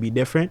it's gonna be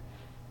different.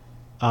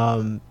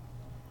 And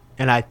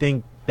I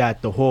think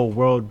that the whole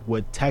world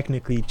would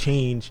technically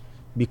change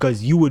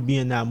because you would be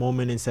in that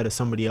moment instead of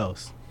somebody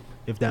else,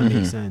 if that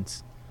makes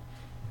sense.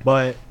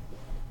 But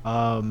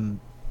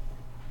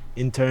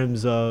in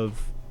terms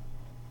of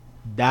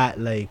that,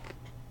 like,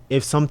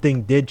 if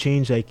something did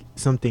change, like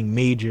something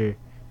major,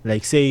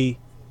 like say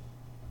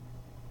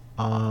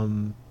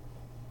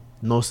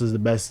Nosa's the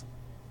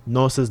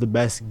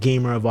best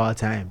gamer of all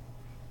time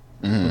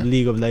of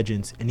League of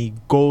Legends, and he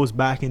goes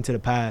back into the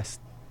past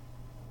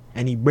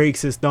and he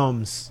breaks his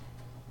thumbs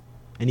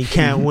and he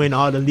can't win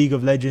all the League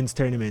of Legends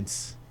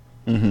tournaments.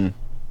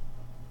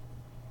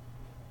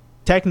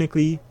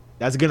 Technically,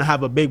 that's gonna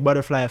have a big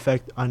butterfly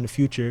effect on the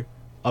future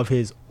of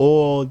his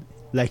old,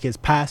 like his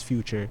past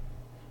future,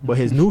 but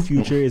his new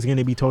future is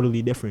gonna be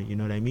totally different. You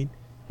know what I mean?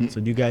 So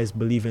do you guys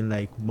believe in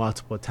like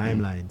multiple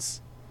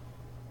timelines?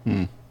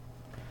 I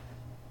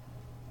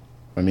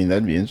mean,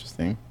 that'd be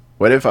interesting.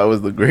 What if I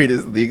was the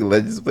greatest League of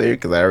Legends player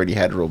because I already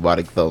had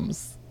robotic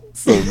thumbs?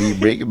 So me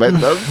breaking my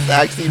thumbs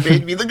actually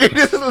made me the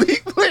greatest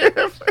League player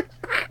ever.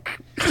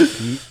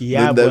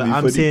 Yeah, but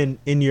I'm saying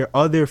in your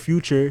other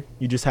future,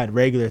 you just had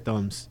regular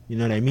thumbs. You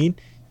know what I mean?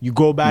 You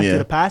go back to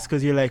the past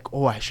because you're like,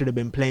 oh, I should have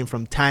been playing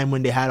from time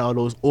when they had all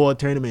those old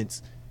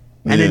tournaments.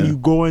 And then you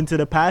go into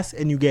the past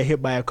and you get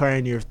hit by a car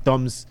and your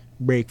thumbs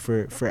break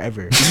for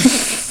forever.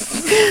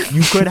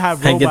 You could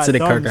have robot get to the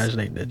thumbs. car crash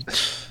like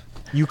that.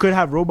 You could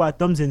have robot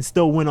thumbs and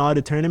still win all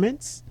the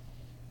tournaments,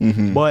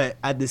 but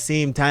at the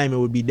same time, it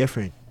would be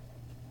different.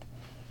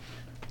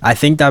 I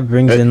think that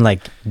brings in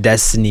like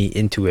destiny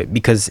into it,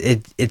 because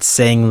it's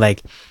saying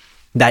like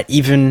that.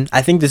 Even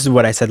I think this is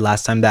what I said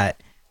last time,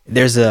 that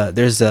there's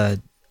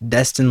a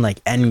destined like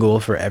end goal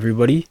for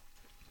everybody,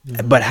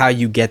 but how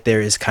you get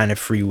there is kind of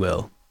free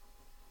will.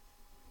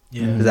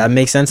 Yeah. Does that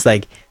make sense?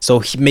 Like,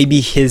 so maybe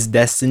his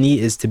destiny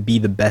is to be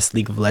the best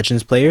League of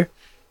Legends player,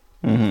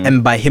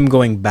 and by him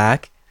going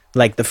back,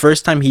 like the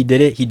first time he did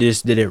it, he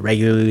just did it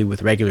regularly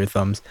with regular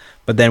thumbs.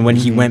 But then when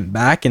he went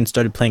back and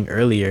started playing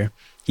earlier,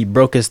 he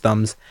broke his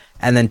thumbs,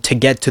 and then to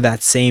get to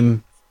that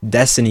same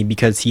destiny,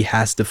 because he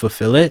has to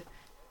fulfill it,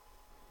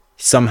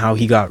 somehow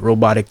he got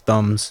robotic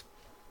thumbs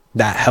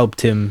that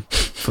helped him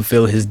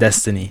fulfill his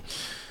destiny.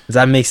 Does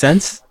that make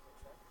sense?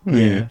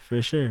 Yeah,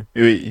 for sure.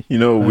 Wait, you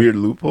know a weird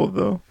loophole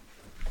though?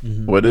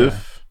 What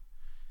if,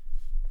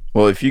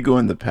 well, if you go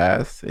in the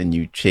past and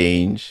you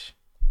change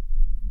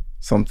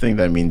something,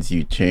 that means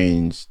you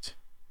changed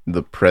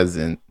the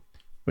present,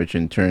 which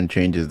in turn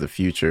changes the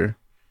future.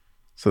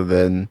 So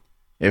then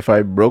if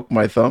I broke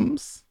my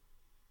thumbs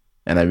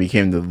and I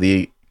became the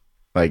league,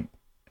 like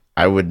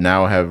I would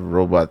now have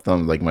robot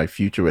thumbs, like my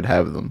future would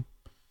have them.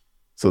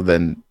 So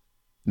then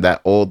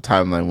that old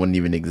timeline wouldn't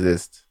even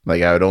exist.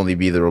 Like I would only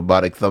be the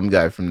robotic thumb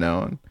guy from now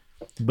on.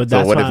 But So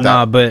that's what why if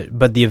I'm, that-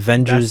 But the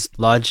Avengers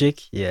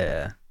logic,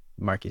 yeah,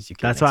 Marcus, you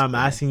can. that's why I'm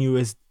explain. asking you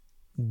is,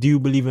 do you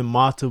believe in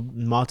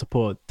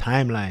multiple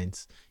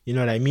timelines? You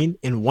know what I mean?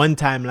 In one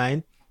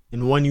timeline,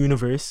 in one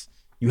universe,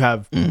 you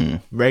have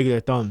regular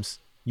thumbs.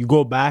 You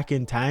go back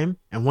in time,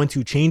 and once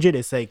you change it,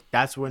 it's like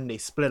that's when they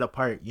split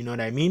apart. You know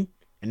what I mean?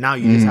 And now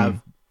you just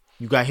have,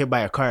 you got hit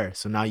by a car,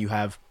 so now you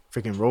have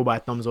freaking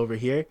robot thumbs over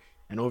here,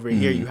 and over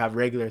here you have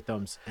regular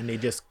thumbs, and they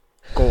just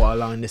go all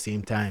along the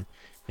same time.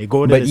 They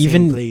go to the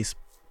same place.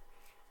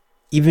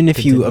 Even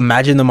if you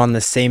imagine them on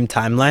the same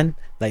timeline,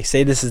 like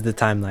say this is the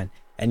timeline,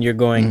 and you're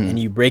going and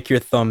you break your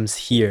thumbs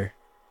here,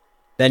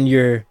 then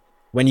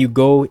when you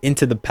go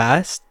into the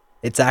past,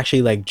 it's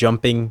actually like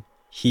jumping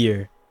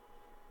here.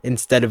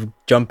 Instead of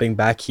jumping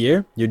back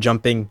here, you're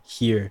jumping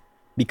here,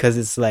 because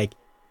it's like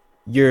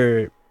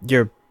your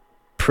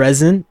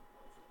present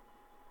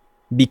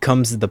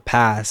becomes the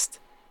past,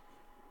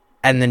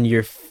 and then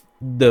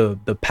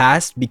the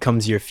past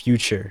becomes your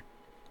future,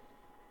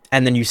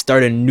 and then you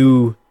start a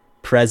new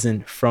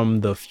present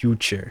from the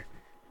future,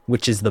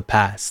 which is the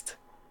past.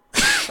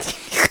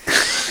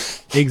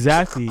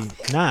 Exactly.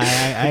 Nah,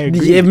 I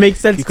agree. It makes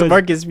sense to Because-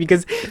 Marcus,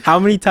 because how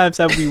many times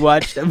have we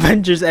watched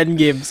Avengers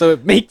Endgame? So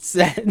it makes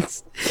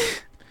sense.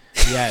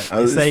 Yeah, I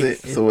was it's like gonna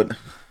say, so what?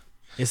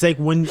 it's like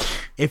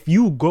if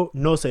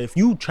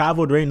you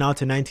traveled right now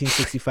to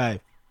 1965,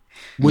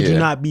 would you Yeah.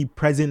 not be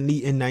presently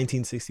in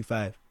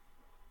 1965?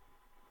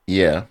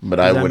 Yeah, but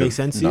Does I that would make have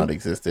sense to not you?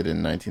 existed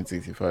in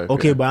 1965.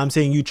 Okay, yeah. but I'm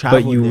saying you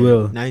traveled you there,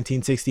 will.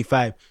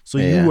 1965. So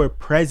Yeah. you were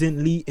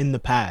presently in the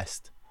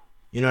past.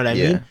 You know what I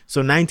Yeah. mean?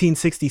 So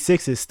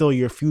 1966 is still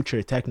your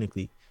future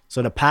technically.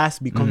 So the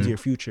past becomes your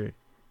future.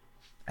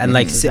 And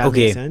like, Does that make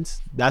okay, sense?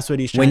 That's what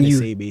he's When trying to you-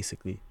 say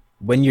basically.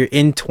 when you're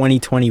in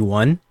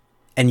 2021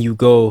 and you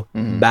go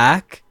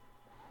back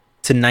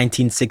to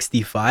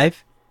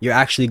 1965, you're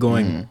actually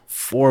going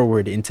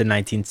forward into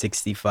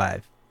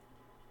 1965.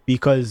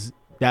 Because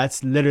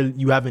that's literally,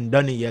 you haven't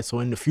done it yet. So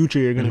in the future,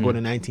 you're going to go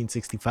to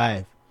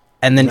 1965.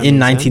 And then Does that in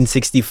make sense?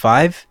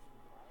 1965,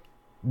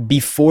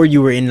 before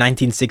you were in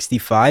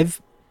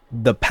 1965,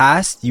 the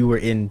past you were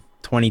in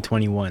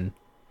 2021.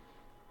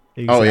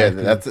 Oh yeah,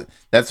 Exactly.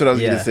 that's what I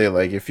was Yeah. gonna say.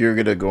 Like, if you're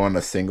gonna go on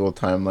a single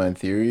timeline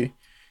theory,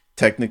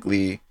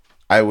 technically,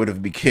 I would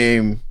have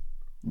became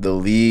the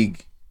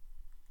league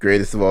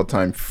greatest of all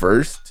time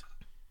first.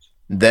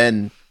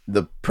 Then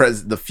the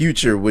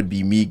future would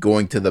be me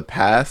going to the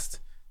past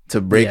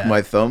to break Yeah.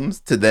 my thumbs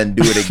to then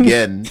do it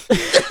again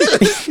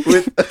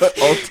with an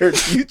altered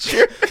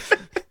future.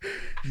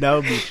 That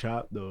would be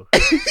chopped though.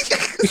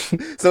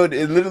 So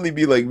it'd literally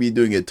be like me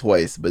doing it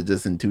twice, but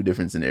just in two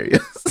different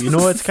scenarios. You know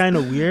what's kind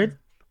of weird?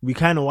 We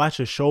kind of watch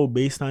a show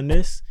based on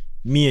this.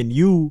 Me and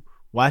you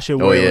watch it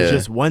where it was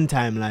just one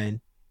timeline,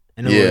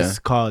 and it was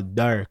called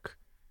Dark.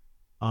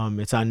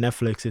 It's on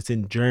Netflix. It's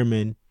in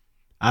German.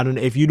 I don't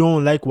know if you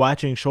don't like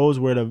watching shows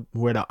where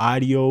the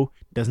audio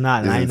does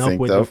not line up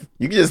with.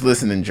 You can just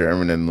listen in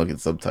German and look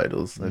at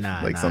subtitles.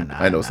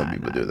 I know some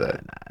people do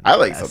that. I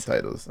like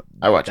subtitles.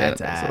 I watch anime.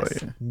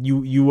 So,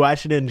 You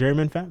watch it in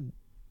German, fam?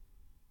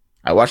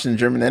 I watched it in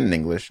German and in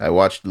English. I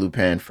watched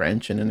Lupin in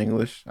French and in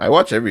English. I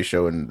watch every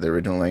show in the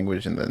original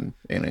language and then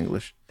in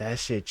English. That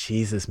shit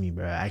cheeses me,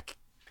 bro.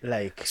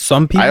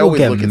 Some people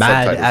get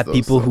mad at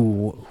people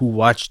who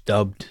watch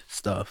dubbed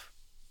stuff.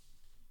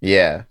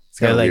 Yeah,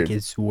 they're like,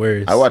 it's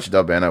worse. I watch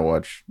dub and I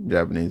watch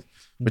Japanese.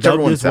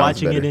 Dubbed is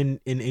watching it in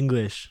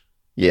English.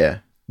 Yeah,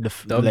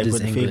 dubbed is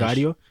with the English. fake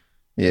audio.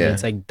 Yeah,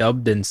 it's like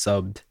dubbed and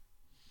subbed.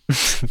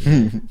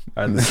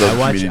 I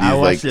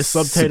watch the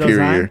subtitles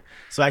on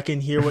so I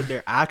can hear what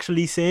they're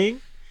actually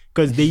saying,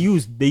 because they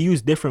use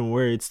different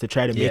words to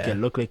try to make it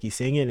look like he's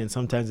saying it, and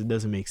sometimes it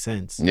doesn't make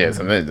sense. Yeah,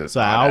 sometimes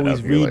so I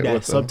always read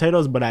that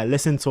subtitles, but I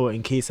listen so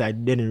in case I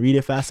didn't read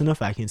it fast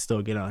enough, I can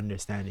still get an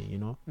understanding. You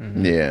know?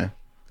 Mm-hmm. Yeah.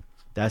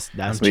 That's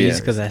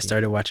because I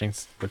started watching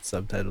with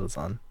subtitles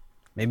on,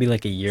 maybe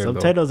like a year ago.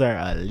 Subtitles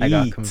are elite. I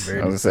got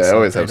converted. I would say I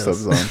always have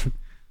subs on.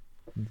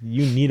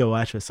 You need to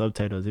watch with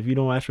subtitles. If you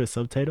don't watch with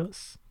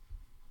subtitles,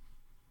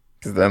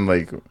 because then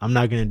I'm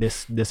not gonna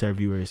diss our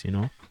viewers. You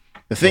know.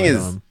 The thing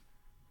is,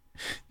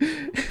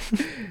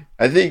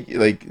 I think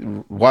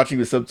watching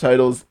with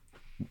subtitles,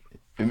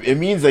 it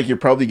means you're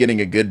probably getting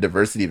a good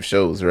diversity of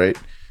shows, right?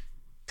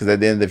 Because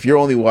at the end, if you're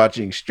only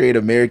watching straight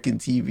American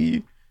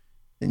TV,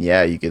 then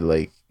you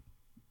could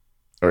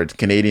or it's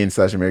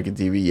Canadian/American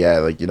TV,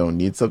 you don't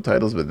need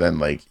subtitles, but then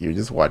you're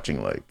just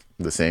watching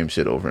the same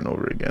shit over and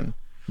over again.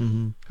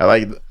 Mm-hmm.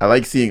 I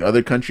like seeing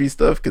other country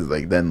stuff because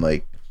then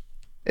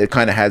it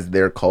kind of has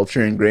their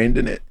culture ingrained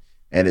in it,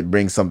 and it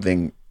brings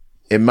something.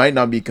 It might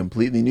not be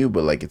completely new,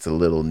 but it's a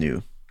little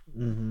new.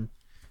 Mm-hmm.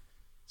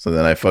 So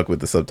then I fuck with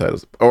the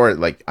subtitles, or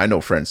I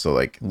know French,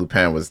 so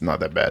Lupin was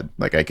not that bad.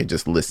 I could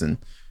just listen,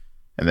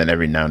 and then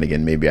every now and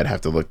again maybe I'd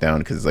have to look down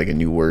because it's a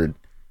new word,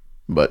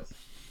 but.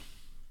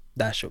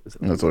 That show was.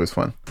 That's always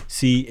fun.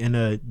 See, in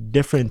a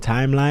different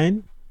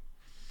timeline,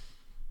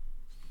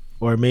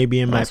 or maybe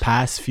in my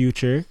past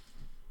future,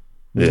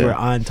 we were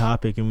on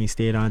topic and we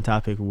stayed on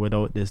topic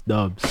without this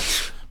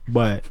dubs.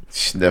 But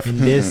in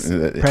this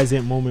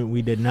present moment,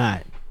 we did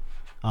not.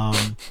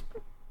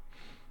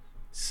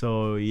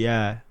 So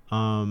yeah,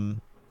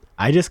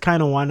 I just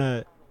kind of want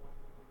to,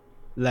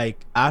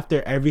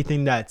 after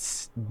everything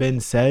that's been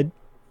said,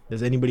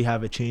 does anybody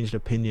have a changed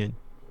opinion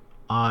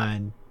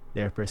on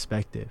their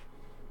perspective?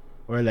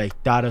 Or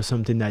thought of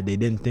something that they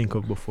didn't think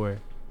of before?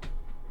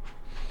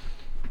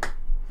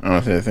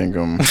 Honestly, I think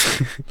I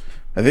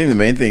think the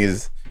main thing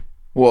is,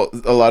 a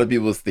lot of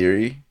people's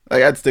theory.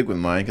 I'd stick with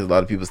mine because a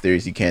lot of people's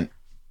theories you can't,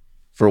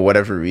 for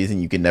whatever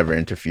reason, you can never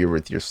interfere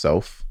with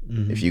yourself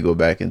if you go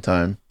back in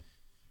time,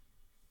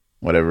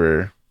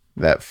 whatever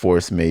that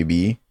force may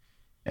be,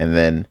 and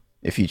then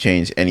if you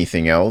change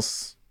anything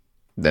else,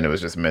 then it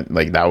was just meant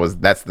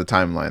that's the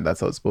timeline.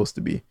 That's how it's supposed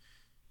to be.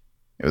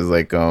 It was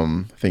I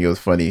think it was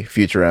funny,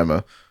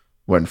 Futurama,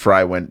 when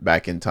Fry went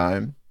back in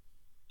time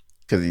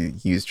because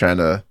he was trying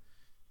to.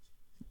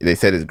 They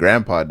said his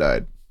grandpa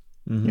died.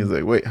 Mm-hmm. He was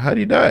like, "Wait, how'd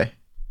he die?"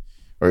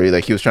 Or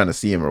he was trying to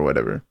see him or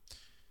whatever,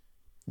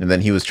 and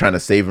then he was trying to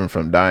save him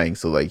from dying,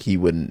 so he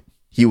wouldn't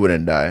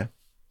die.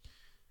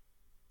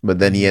 But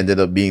then he ended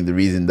up being the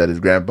reason that his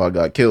grandpa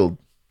got killed,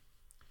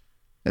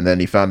 and then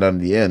he found out in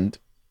the end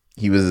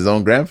he was his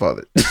own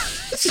grandfather.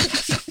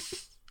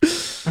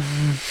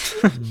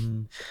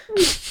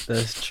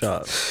 That's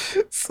chopped.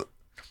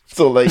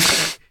 So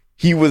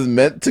he was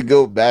meant to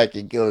go back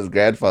and kill his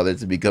grandfather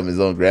to become his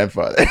own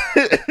grandfather.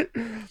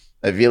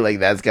 I feel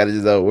that's kind of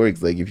just how it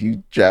works. If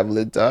you travel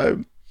in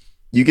time,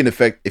 you can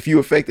if you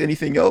affect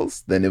anything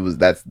else, then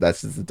that's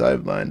just the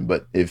timeline.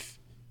 But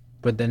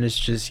then it's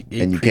just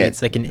you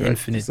creates an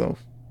infinite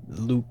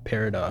loop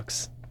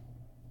paradox.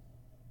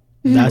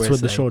 That's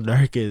what the show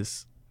Dark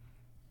is.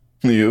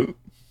 You.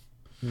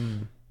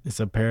 It's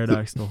a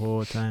paradox the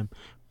whole time.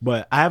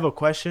 But I have a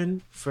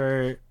question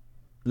for.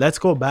 Let's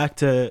go back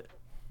to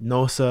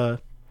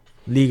Nosa,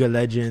 League of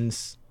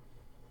Legends.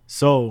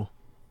 So,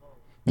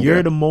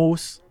 you're the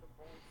most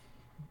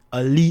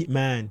elite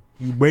man.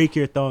 You break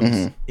your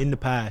thumbs in the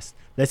past.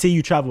 Let's say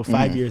you travel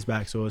 5 years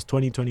back. So it was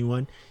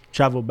 2021.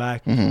 Travel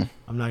back. I'm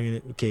not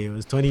gonna. Okay, it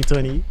was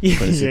 2020.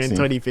 You're in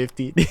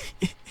 2015.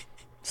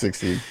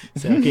 16.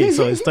 So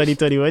it's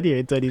 2021. You're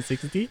in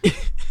 2016.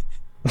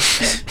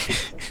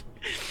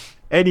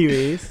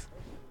 Anyways.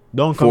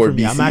 Don't come for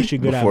me. I'm actually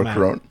good at math.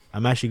 Corona.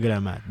 I'm actually good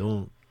at math.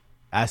 Don't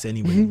ask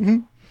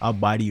anybody. I'll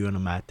body you on a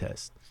math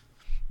test.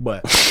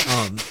 But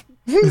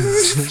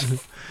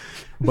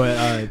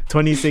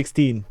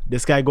 2016,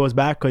 this guy goes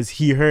back because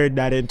he heard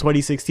that in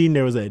 2016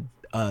 there was a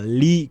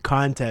elite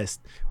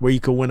contest where you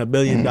could win $1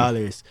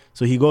 billion.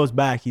 So he goes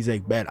back. He's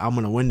like, bet I'm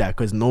gonna win that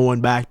because no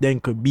one back then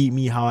could beat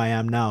me how I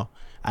am now.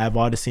 I have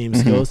all the same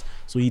skills.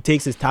 So he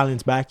takes his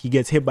talents back. He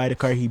gets hit by the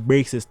car. He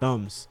breaks his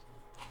thumbs.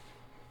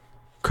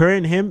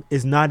 Current him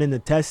is not in the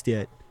test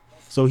yet.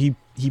 So he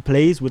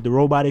plays with the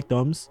robotic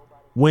thumbs,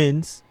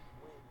 wins.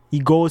 He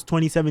goes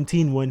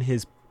 2017 when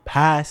his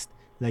past,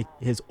 like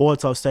his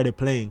old self started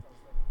playing.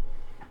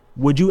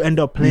 Would you end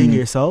up playing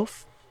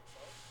yourself?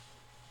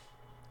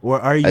 Or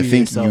are you I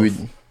think yourself? you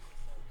would.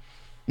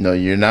 No,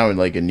 you're now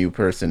like a new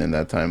person in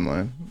that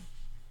timeline.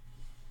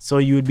 So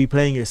you would be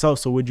playing yourself.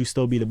 So would you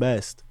still be the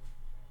best?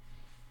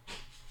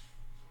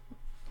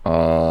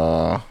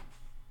 Well,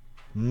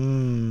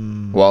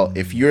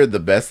 if you're the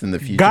best in the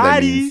future,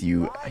 that means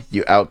you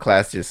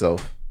outclass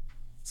yourself.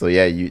 So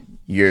yeah,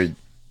 your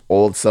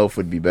old self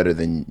would be better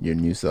than your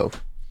new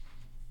self.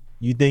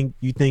 You think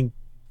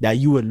that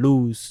you would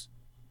lose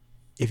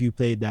if you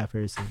played that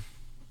person?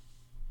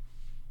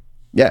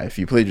 Yeah, if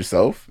you played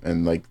yourself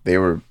and like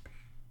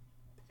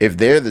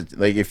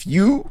if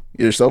you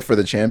yourself were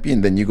the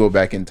champion, then you go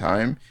back in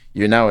time,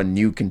 you're now a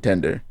new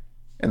contender.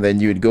 And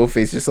then you would go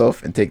face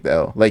yourself and take the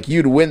L. Like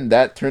you'd win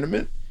that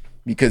tournament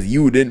because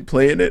you didn't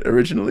play in it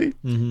originally.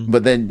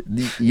 But then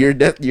your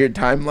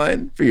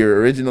timeline for your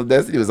original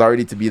destiny was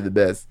already to be the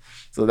best.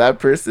 So that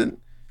person,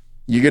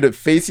 you're gonna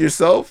face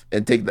yourself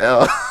and take the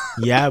L.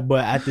 Yeah,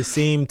 but at the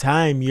same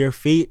time, your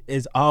fate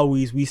is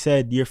always. We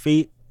said your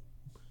fate.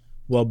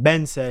 Well,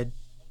 Ben said,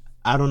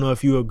 I don't know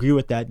if you agree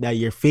with that. That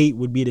your fate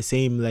would be the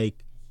same.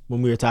 Like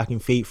when we were talking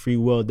fate, free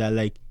will. That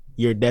like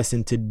you're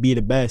destined to be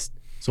the best.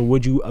 So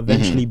would you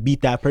eventually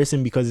beat that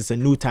person because it's a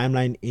new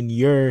timeline in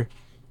your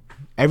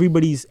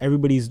everybody's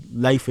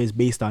life is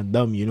based on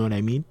them, you know what I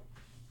mean?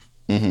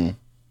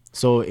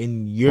 So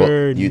in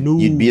your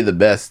you'd be the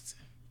best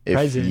if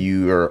present,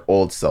 your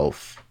old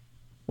self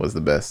was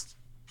the best.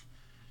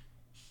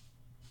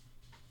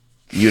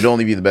 You'd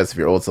only be the best if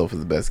your old self was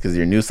the best, because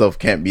your new self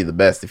can't be the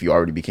best if you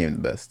already became the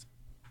best.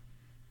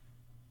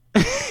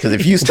 Because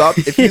if you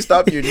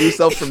stop your new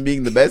self from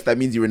being the best, that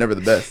means you were never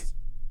the best.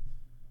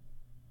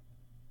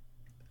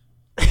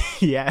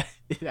 yeah,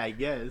 I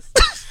guess.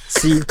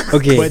 See,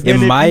 okay, But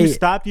then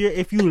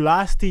if you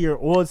lost to your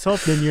old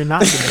self, then you're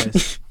not the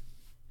best.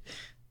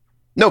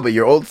 No, but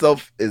your old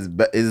self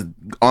is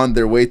on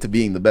their way to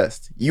being the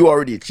best. You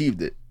already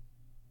achieved it.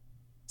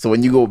 So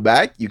when you go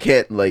back, you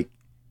can't like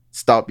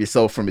stop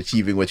yourself from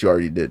achieving what you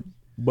already did.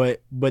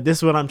 But this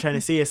is what I'm trying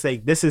to say. It's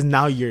like this is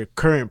now your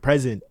current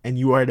present, and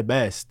you are the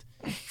best.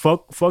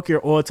 Fuck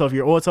your old self.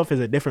 Your old self is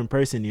a different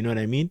person. You know what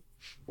I mean?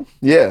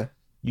 Yeah.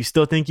 You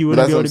still think you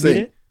wouldn't be able to beat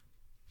it?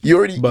 You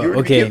already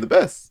became the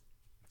best.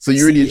 So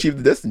you already achieved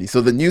the destiny.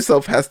 So the new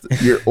self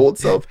your old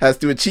self has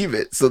to achieve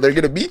it. So they're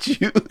gonna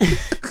beat you.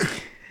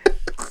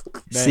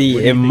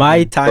 See, in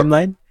my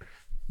timeline,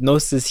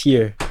 Nos is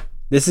here.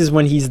 This is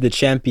when he's the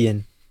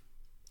champion.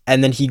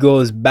 And then he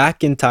goes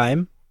back in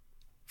time,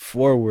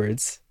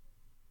 forwards.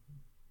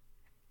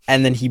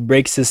 And then he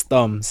breaks his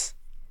thumbs.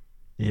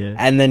 Yeah.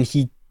 And then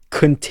he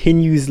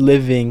continues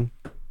living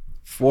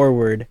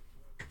forward.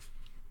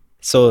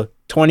 So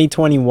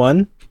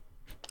 2021,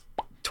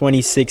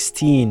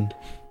 2016,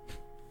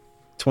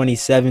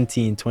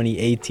 2017,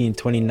 2018,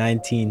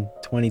 2019,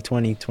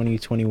 2020,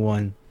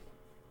 2021.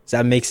 Does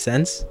that make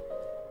sense?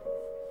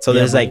 So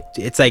there's like,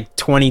 it's like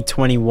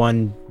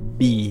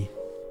 2021B.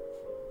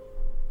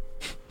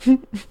 You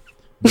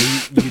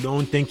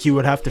don't think he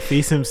would have to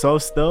face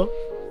himself still?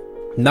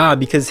 Nah,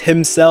 because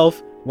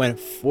himself went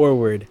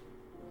forward.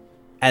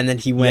 And then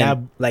he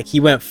went, he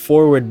went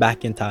forward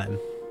back in time.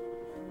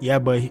 Yeah,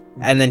 but...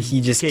 And then he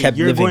just kept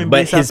you're living. Going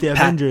based off the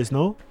Avengers,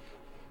 no?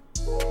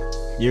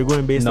 You're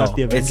going based off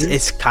the Avengers?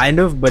 It's kind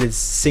of, but it's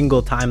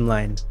single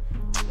timeline.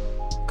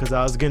 Because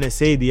I was going to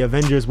say the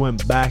Avengers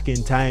went back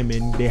in time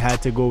and they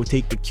had to go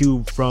take the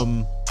cube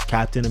from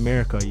Captain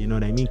America. You know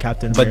what I mean?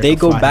 But they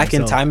go back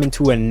in time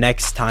into a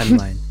next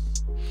timeline.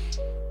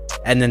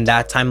 And then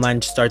that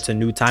timeline starts a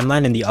new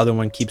timeline and the other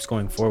one keeps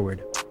going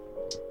forward.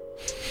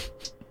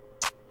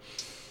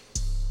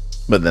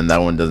 But then that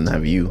one doesn't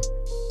have you.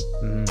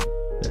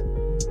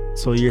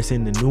 So you're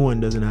saying the new one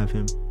doesn't have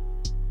him?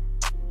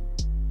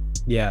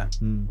 Yeah.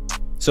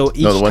 So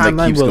each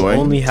timeline will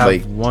only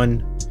have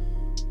one.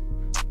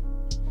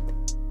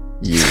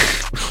 You.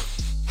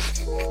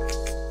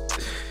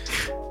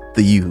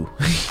 The you.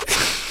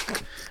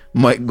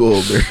 Mike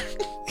Goldberg.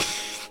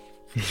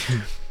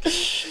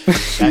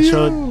 That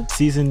show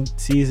season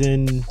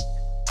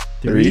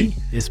 3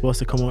 is supposed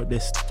to come out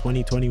this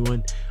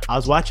 2021. I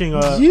was watching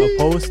a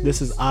post.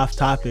 This is off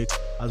topic.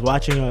 I was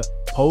watching a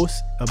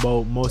post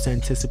about most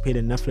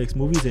anticipated Netflix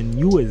movies, and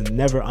you is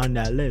never on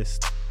that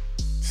list.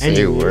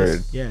 Say a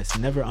word. Yes,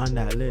 never on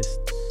that list.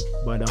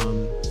 But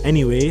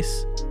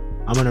anyways,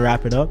 I'm gonna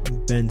wrap it up.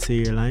 Ben, say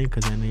your line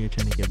because I know you're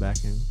trying to get back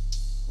in.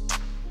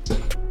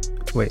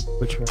 Wait,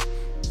 which one?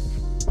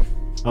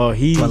 Oh,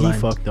 he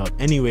fucked up.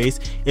 Anyways,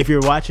 if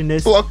you're watching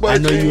this, I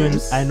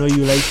know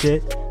you liked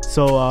it.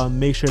 So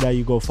make sure that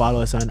you go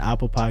follow us on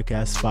Apple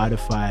Podcasts,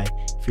 Spotify.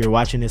 If you're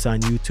watching this on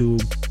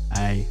YouTube,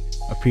 I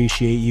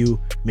appreciate you.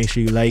 Make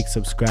sure you like,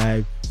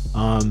 subscribe,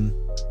 and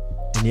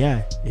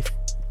yeah, if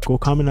go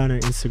comment on our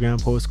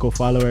Instagram post, go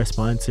follow our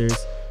sponsors,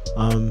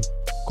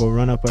 go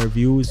run up our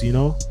views. You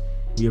know,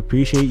 we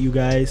appreciate you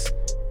guys.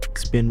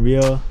 It's been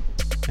real,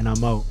 and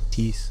I'm out.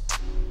 Peace.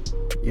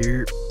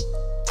 You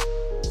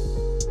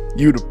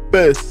the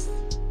best.